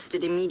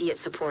requested immediate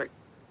support.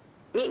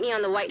 Meet me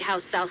on the White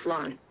House South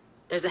Lawn.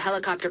 There's a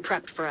helicopter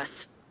prepped for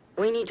us.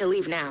 We need to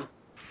leave now.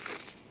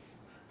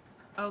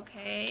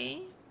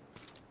 Okay.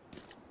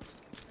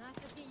 Nice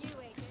to see you,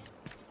 Agent.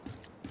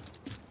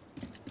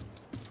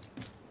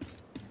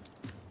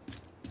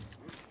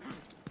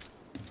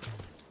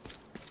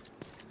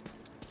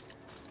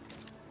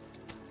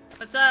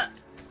 What's up?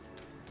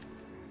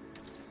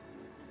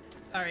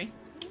 Sorry.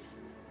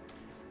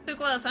 Too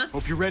close, huh?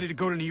 Hope you're ready to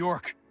go to New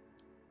York.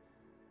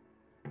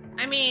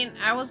 I mean,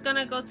 I was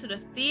gonna go to the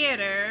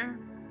theater,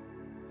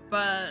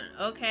 but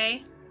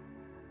okay.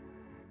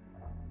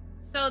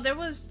 So there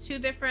was two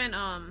different,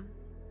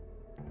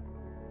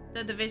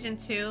 the Division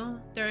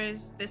 2. There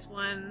is this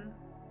one,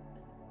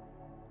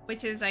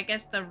 which is, I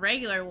guess, the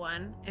regular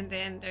one, and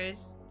then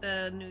there's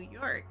the New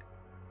York,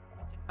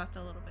 which it costs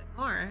a little bit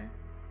more.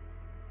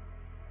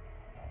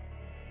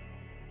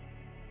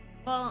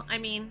 Well, I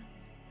mean,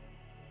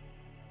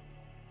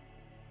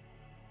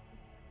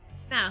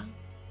 no.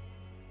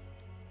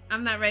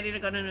 I'm not ready to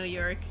go to New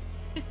York.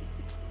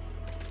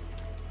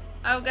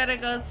 I've got to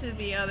go to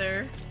the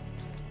other.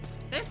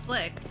 They're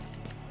slick.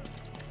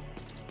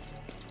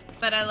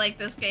 But I like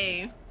this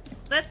game.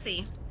 Let's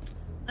see.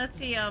 Let's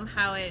see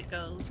how it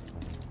goes.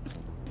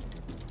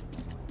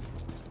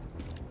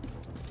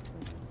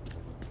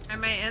 I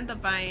might end up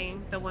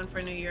buying the one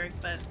for New York,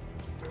 but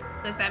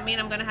Does that mean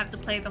I'm gonna have to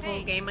play the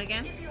whole game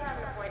again? If you have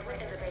an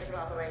appointment in the base of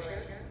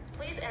operations,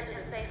 please enter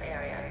the safe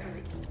area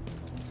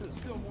through the...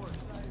 Still more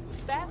exciting.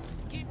 Fast.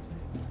 Keep.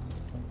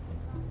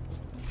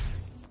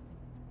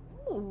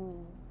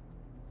 Ooh.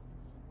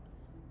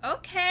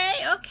 Okay,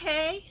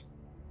 okay.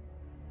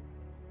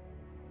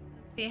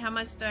 Let's see, how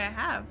much do I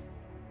have?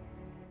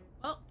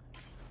 Well,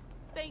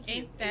 Thank you.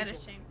 ain't that a Agent.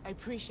 shame? I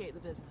appreciate the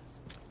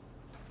business.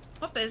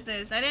 What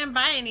business? I didn't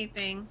buy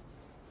anything.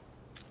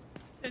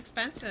 Too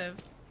expensive.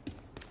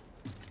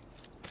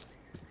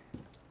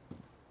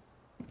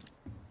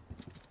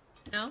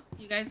 No?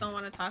 You guys don't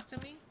want to talk to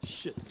me?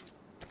 Shit.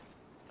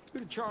 Who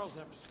did Charles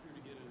have to screw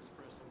to get an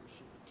espresso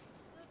machine?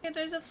 Look,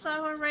 there's a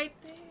flower right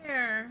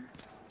there.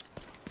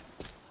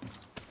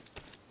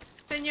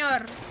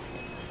 Senor.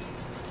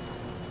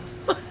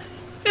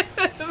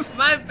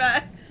 My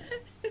bad.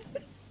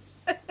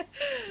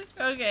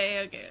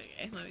 Okay.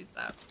 Let me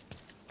stop.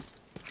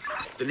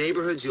 The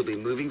neighborhoods you'll be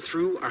moving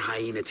through are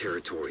hyena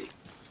territory.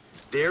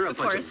 They're a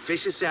bunch of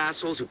vicious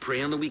assholes who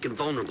prey on the weak and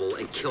vulnerable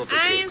and kill for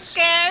I pigs. ain't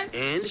scared.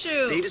 And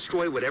Shoot. they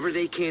destroy whatever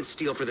they can't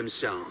steal for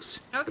themselves.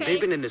 Okay. But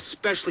they've been an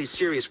especially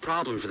serious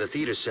problem for the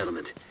theater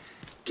settlement.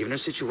 Given our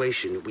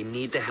situation, we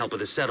need the help of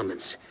the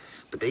settlements.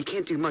 But they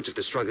can't do much if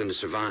they're struggling to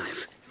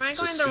survive. Am I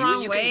So going see the what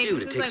wrong you way? can do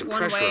to This is take like some one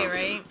pressure way, off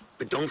them. right?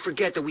 But don't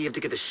forget that we have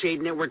to get the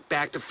Shade Network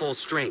back to full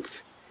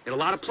strength. In a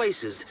lot of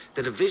places,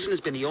 the division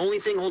has been the only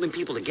thing holding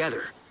people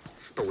together.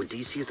 But where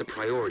DC is the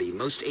priority,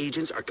 most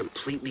agents are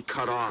completely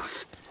cut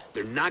off.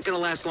 They're not gonna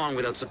last long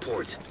without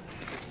support.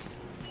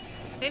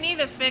 They need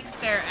to fix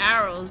their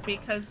arrows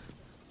because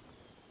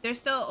they're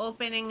still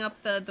opening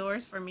up the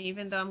doors for me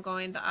even though I'm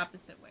going the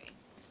opposite way.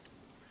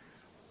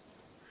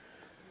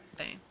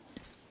 Same.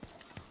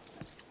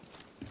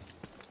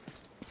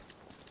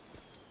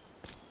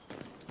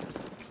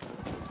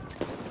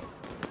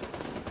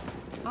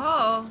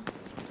 Oh,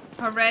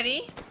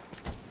 already?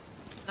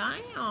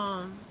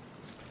 Damn.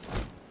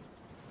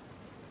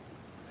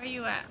 Where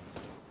you at?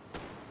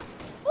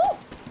 Woo!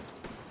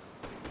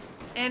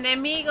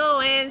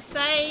 Enemigo in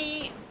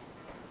sight.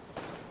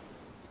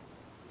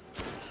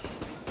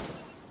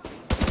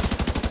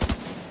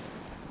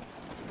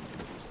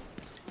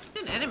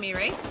 He's an enemy,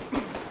 right?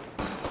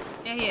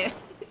 Yeah, he is.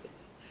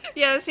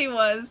 Yes, he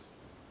was.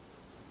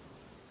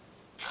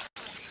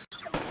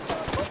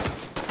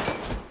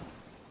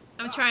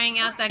 I'm trying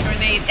out that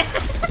grenade.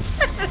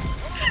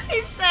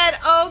 He said,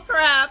 "Oh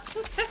crap."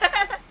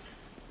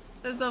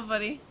 That's so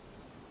funny.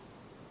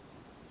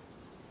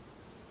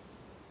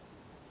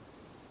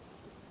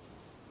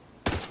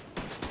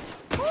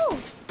 Woo!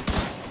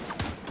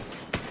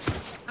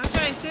 I'm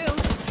trying too.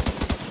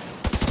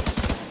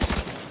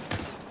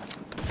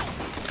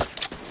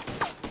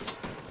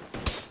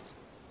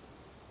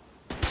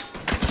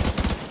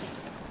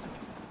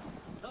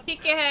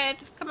 Peek your head.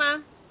 Come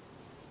on.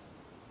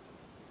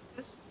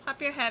 Just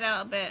pop your head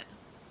out a bit.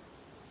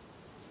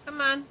 Come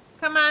on.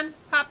 Come on.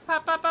 Pop,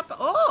 pop, pop, pop.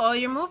 Oh,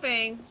 you're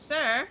moving,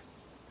 sir.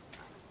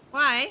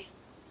 Why?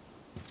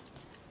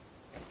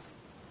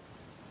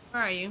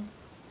 Where are you?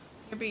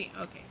 You're being...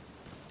 Okay.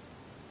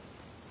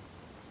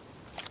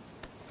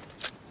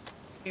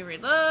 We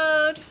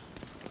reload.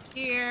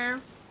 Here.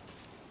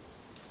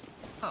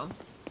 Oh.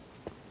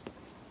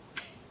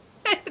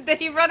 Did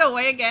he run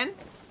away again?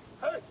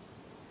 Hurts,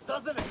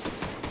 doesn't it?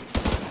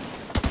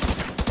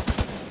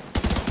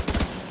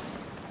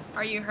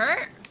 Are you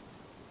hurt?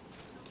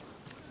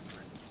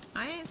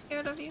 I ain't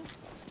scared of you.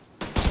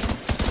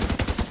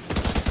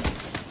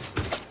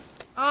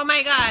 Oh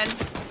my god.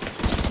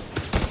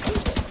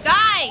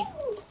 Die!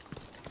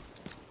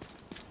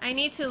 I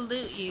need to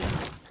loot you.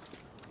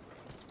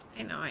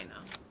 I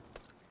know.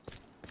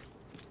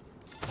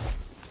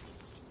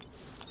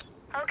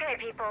 Okay,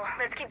 people,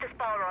 let's keep this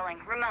ball rolling.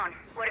 Ramon,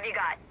 what have you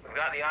got? We've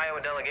got the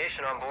Iowa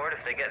delegation on board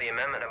if they get the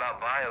amendment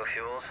about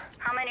biofuels.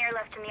 How many are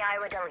left in the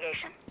Iowa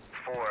delegation?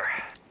 4.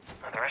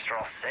 The rest are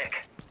all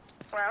sick.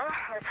 Well,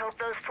 let's hope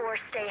those 4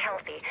 stay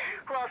healthy.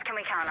 Who else can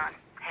we count on?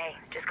 Hey,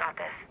 just got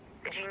this.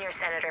 The junior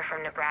senator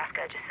from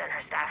Nebraska just sent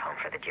her staff home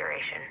for the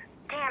duration.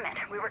 Damn it,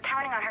 we were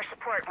counting on her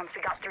support once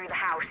we got through the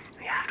house.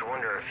 You have to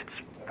wonder if it's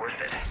worth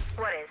it.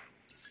 What is?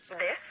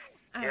 This?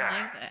 I Yeah.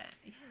 like that.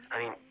 I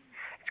mean,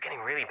 it's getting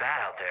really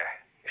bad out there.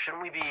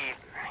 Shouldn't we be,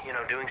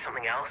 doing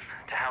something else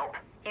to help?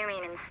 You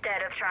mean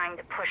instead of trying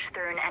to push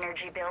through an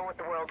energy bill with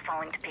the world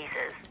falling to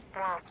pieces?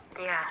 Well,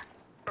 yeah.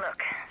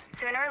 Look,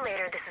 sooner or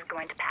later this is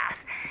going to pass.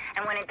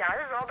 And when it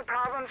does, all the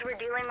problems we're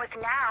dealing with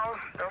now,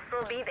 they'll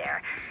still be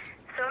there.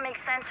 So it makes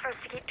sense for us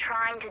to keep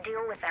trying to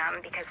deal with them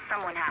because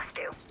someone has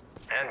to.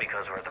 And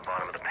because we're at the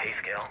bottom of the pay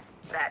scale.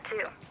 That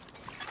too.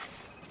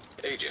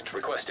 Agent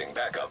requesting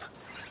backup.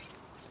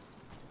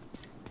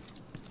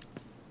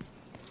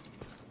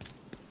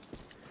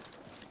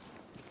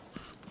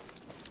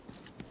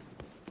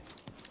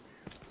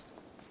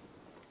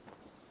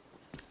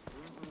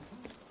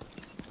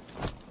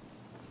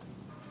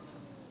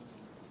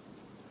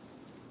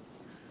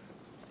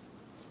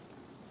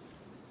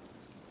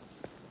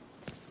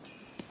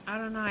 I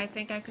don't know. I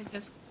think I could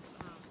just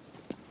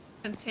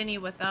continue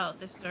without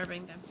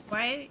disturbing them.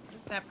 Why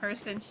is that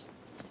person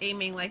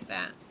aiming like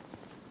that?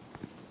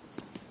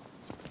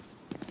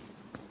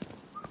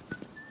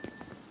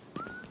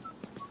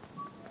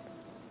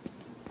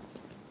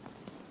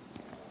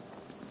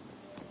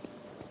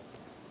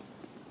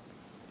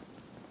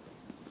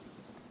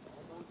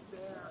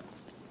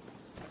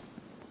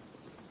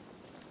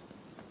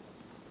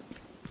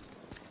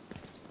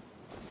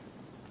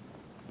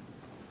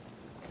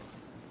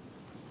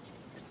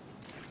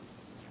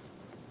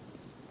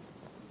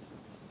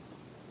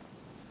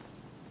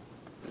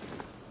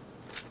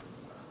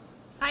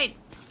 Hide.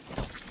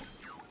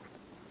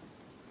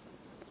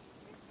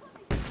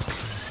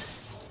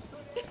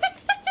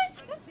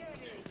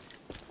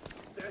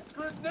 That's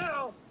good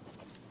now.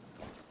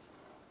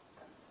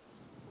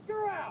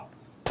 You're out.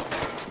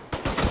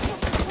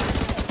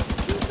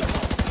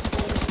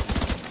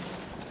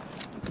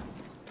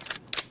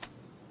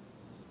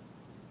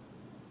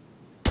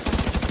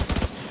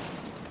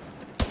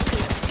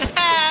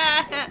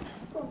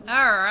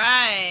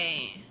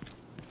 Alright.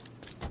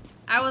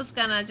 I was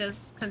gonna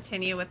just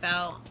continue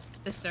without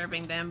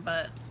disturbing them,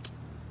 but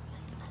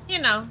you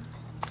know.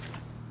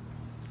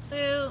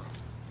 So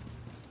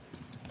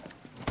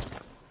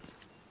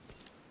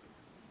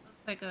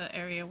looks like an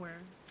area where there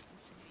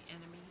should be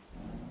enemies.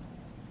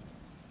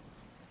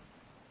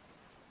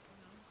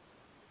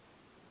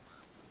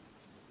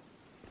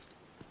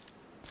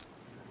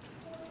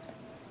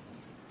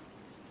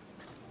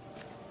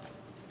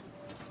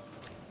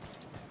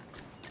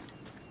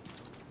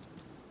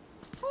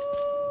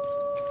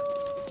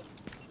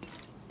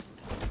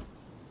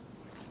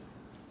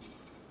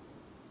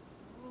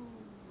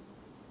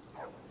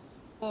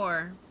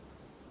 Four.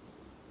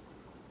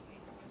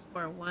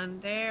 There's one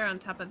there on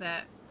top of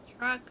that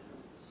truck,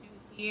 two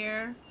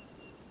here,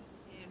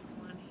 and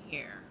one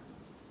here.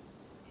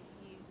 And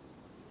he's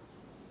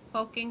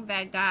poking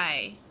that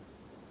guy,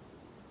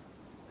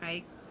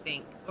 I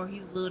think, or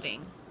he's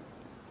looting.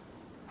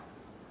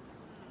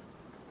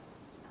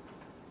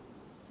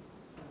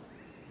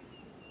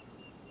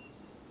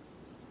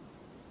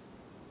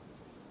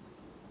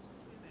 There's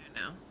two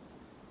there now.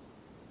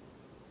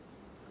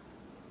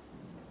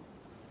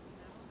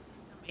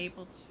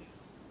 Able to.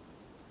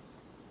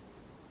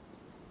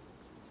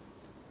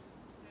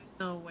 There's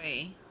no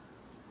way.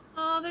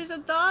 Oh, there's a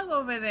dog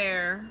over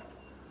there.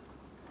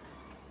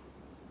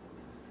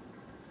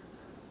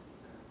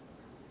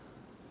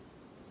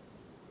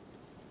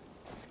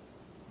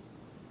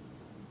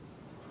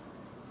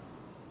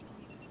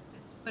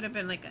 This would have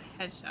been like a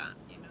headshot,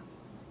 you know.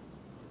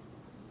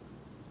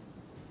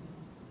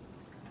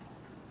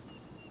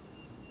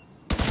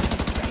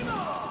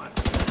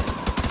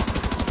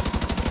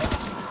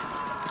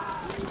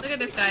 Look at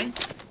this guy.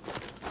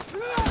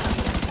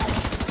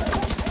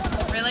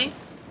 Really?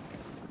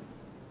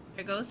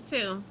 Here goes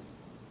two.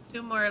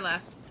 Two more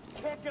left.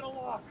 Can't get a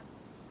lock.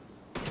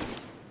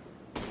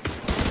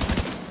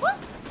 What?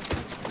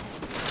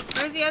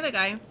 Where's the other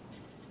guy?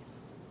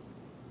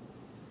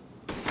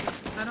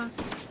 I don't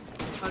see.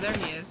 Oh, there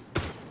he is.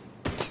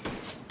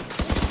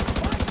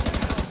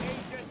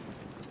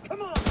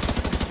 Come on.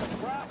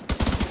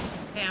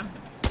 Damn.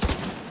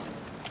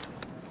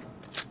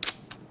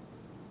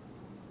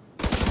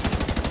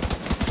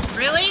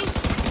 Really?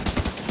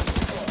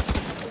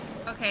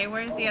 Okay,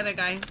 where's the other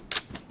guy?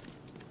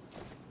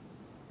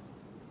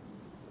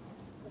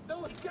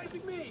 No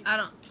escaping me. I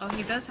don't. Oh,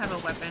 he does have a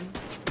weapon.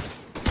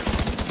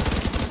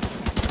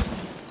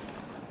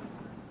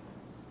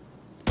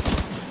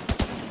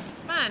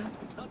 Come on.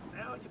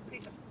 Now you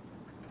piece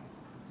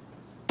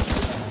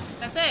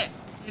That's it.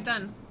 You're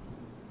done.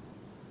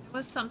 There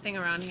was something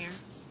around here.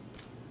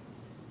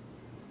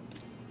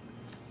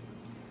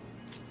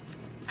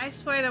 I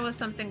swear there was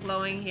something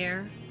glowing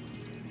here.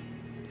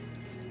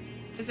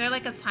 Is there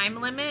like a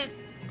time limit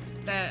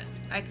that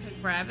I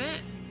could grab it?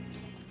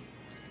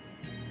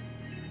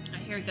 I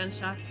hear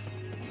gunshots.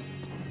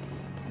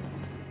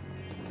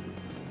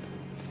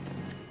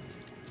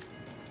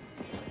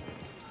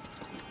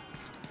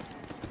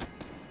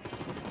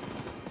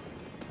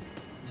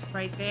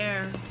 Right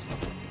there.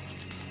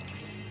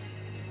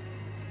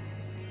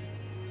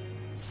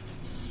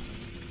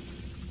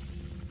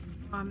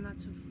 Oh, I'm not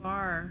too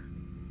far.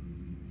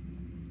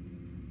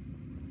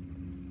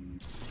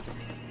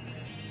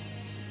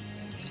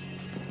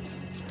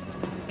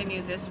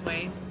 Continue this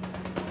way.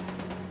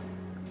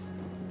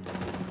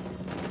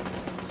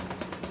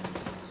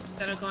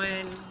 Instead of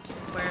going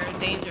where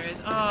danger is.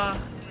 Oh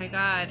my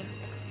god.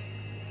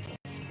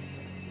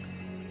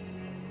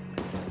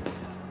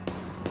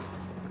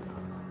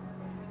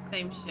 It's the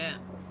same shit.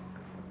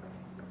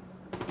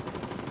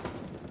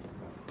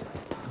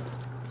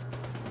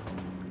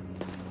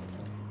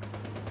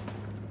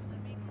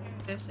 Let me clear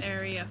this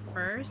area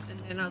first and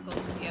then I'll go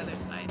to the other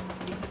side.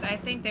 Because I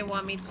think they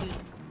want me to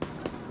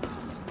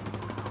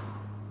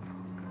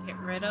get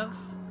rid of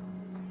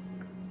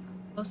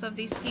most of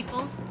these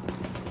people.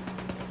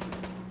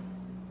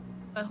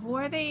 But who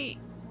are they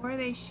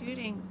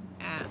shooting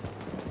at?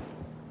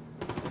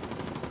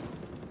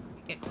 Let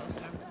me get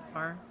closer, I'm too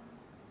far.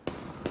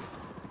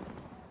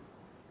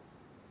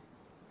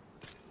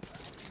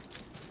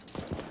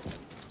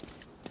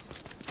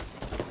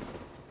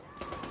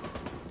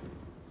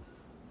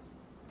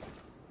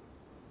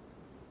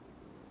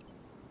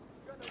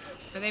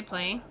 Are they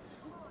playing?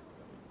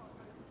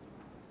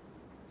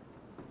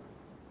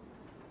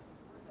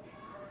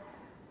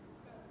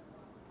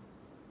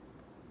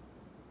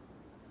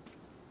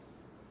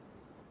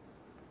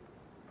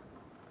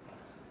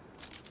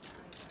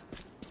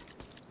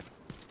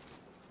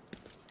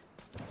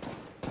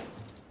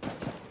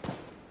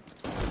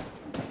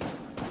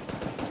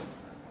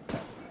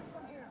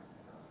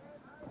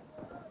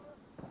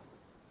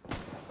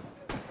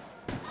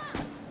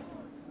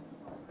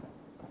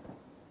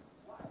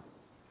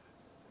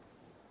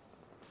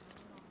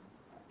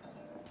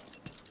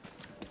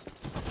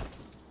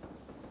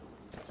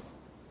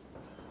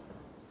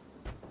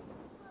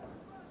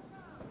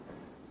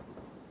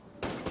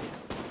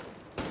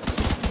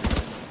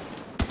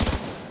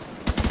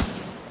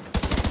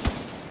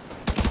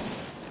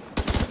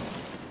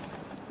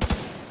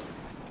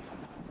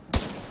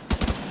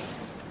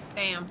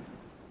 Damn.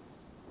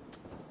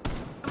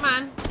 Come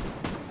on.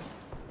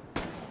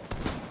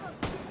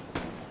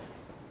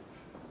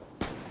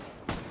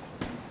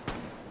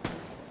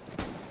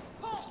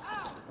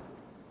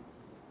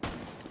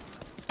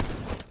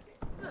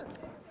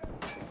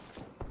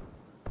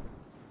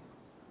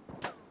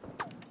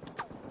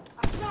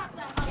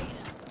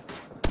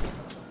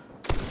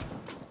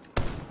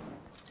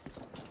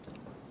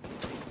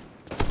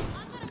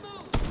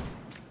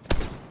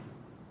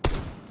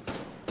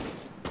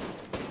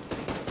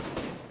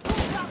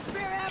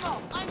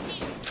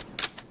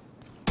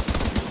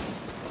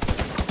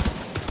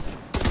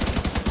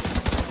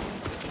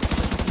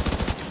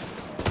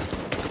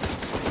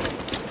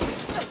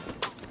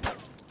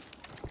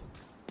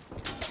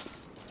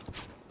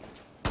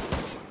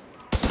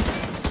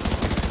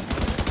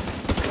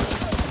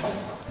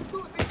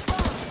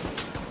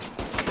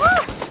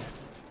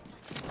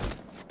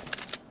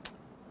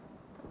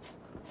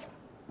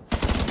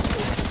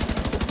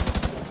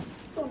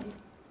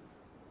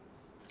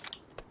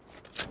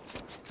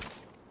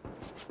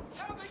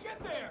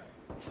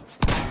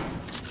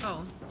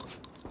 Oh.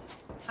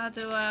 How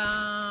do,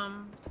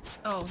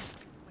 oh.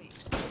 Wait.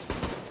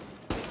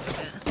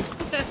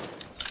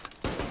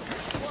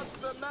 What's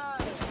the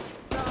matter?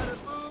 Got a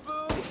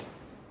boo-boo?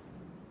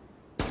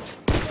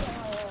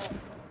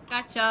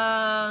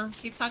 Gotcha.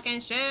 Keep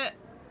talking shit.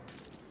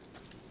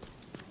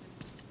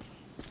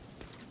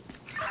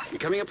 You're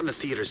coming up on the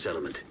theater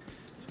settlement.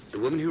 The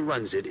woman who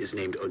runs it is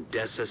named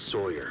Odessa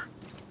Sawyer.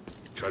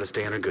 Try to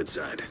stay on her good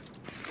side.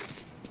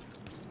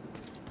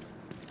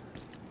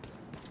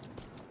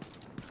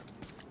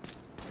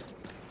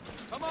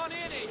 Come on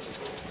in, Agent.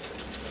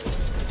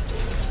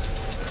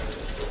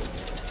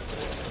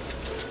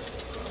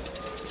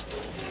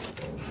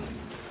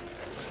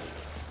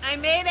 I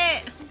made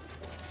it.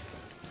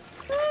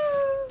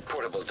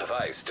 Portable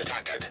device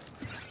detected.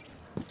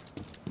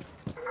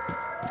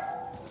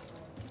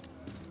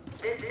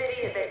 This city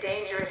is a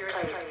dangerous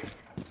place.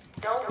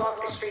 Don't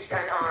walk the streets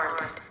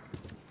unarmed.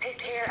 Take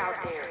care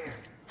out there,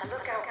 and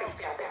look out for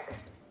each other.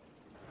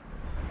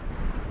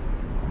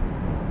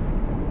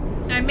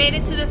 I made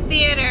it to the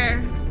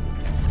theater.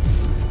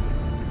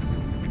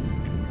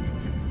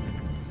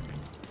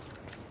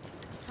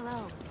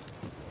 Hello.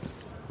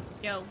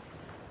 Yo,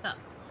 what's up?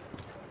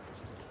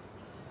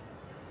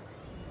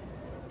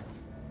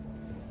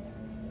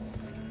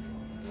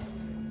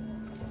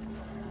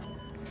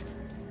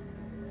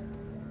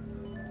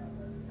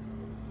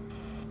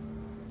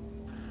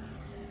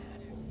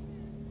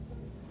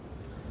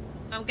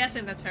 I'm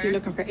guessing that's If you're her.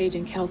 looking for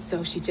Agent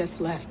Kelso, she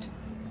just left.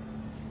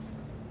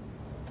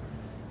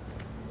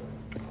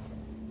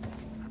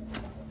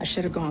 I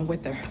should have gone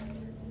with her.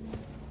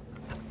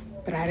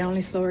 But I'd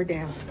only slow her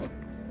down.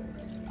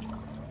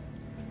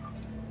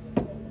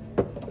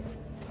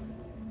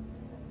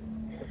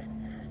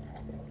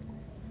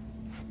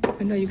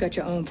 I know you got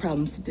your own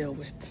problems to deal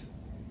with.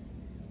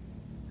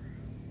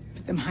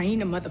 But them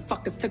hyena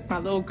motherfuckers took my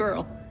little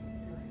girl.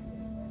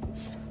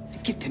 To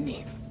get to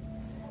me.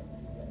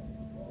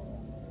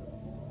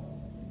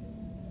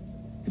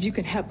 If you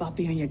can help, I'll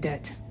be on your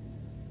debt.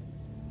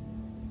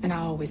 And I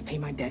always pay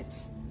my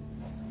debts.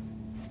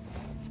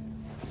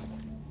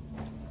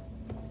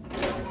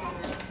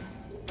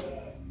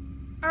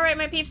 All right,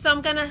 my peeps. So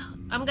I'm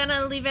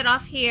gonna leave it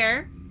off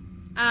here.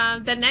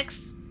 The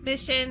next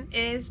mission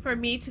is for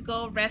me to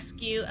go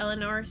rescue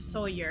Eleanor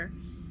Sawyer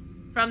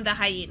from the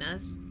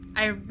hyenas.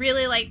 I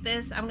really like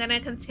this. I'm gonna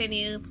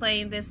continue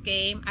playing this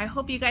game. I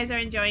hope you guys are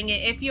enjoying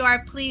it. If you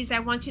are, please, I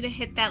want you to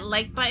hit that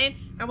like button.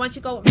 I want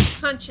you to go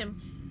punch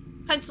him.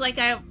 Punch like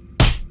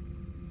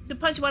to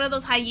punch one of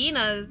those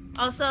hyenas.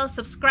 Also,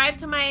 subscribe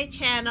to my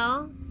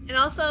channel. And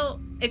also,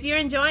 if you're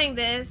enjoying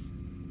this,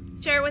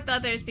 share with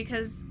others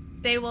because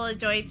they will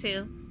enjoy it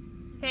too.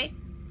 Okay?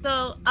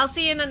 So, I'll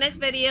see you in the next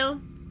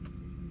video.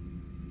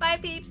 Bye,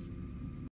 peeps.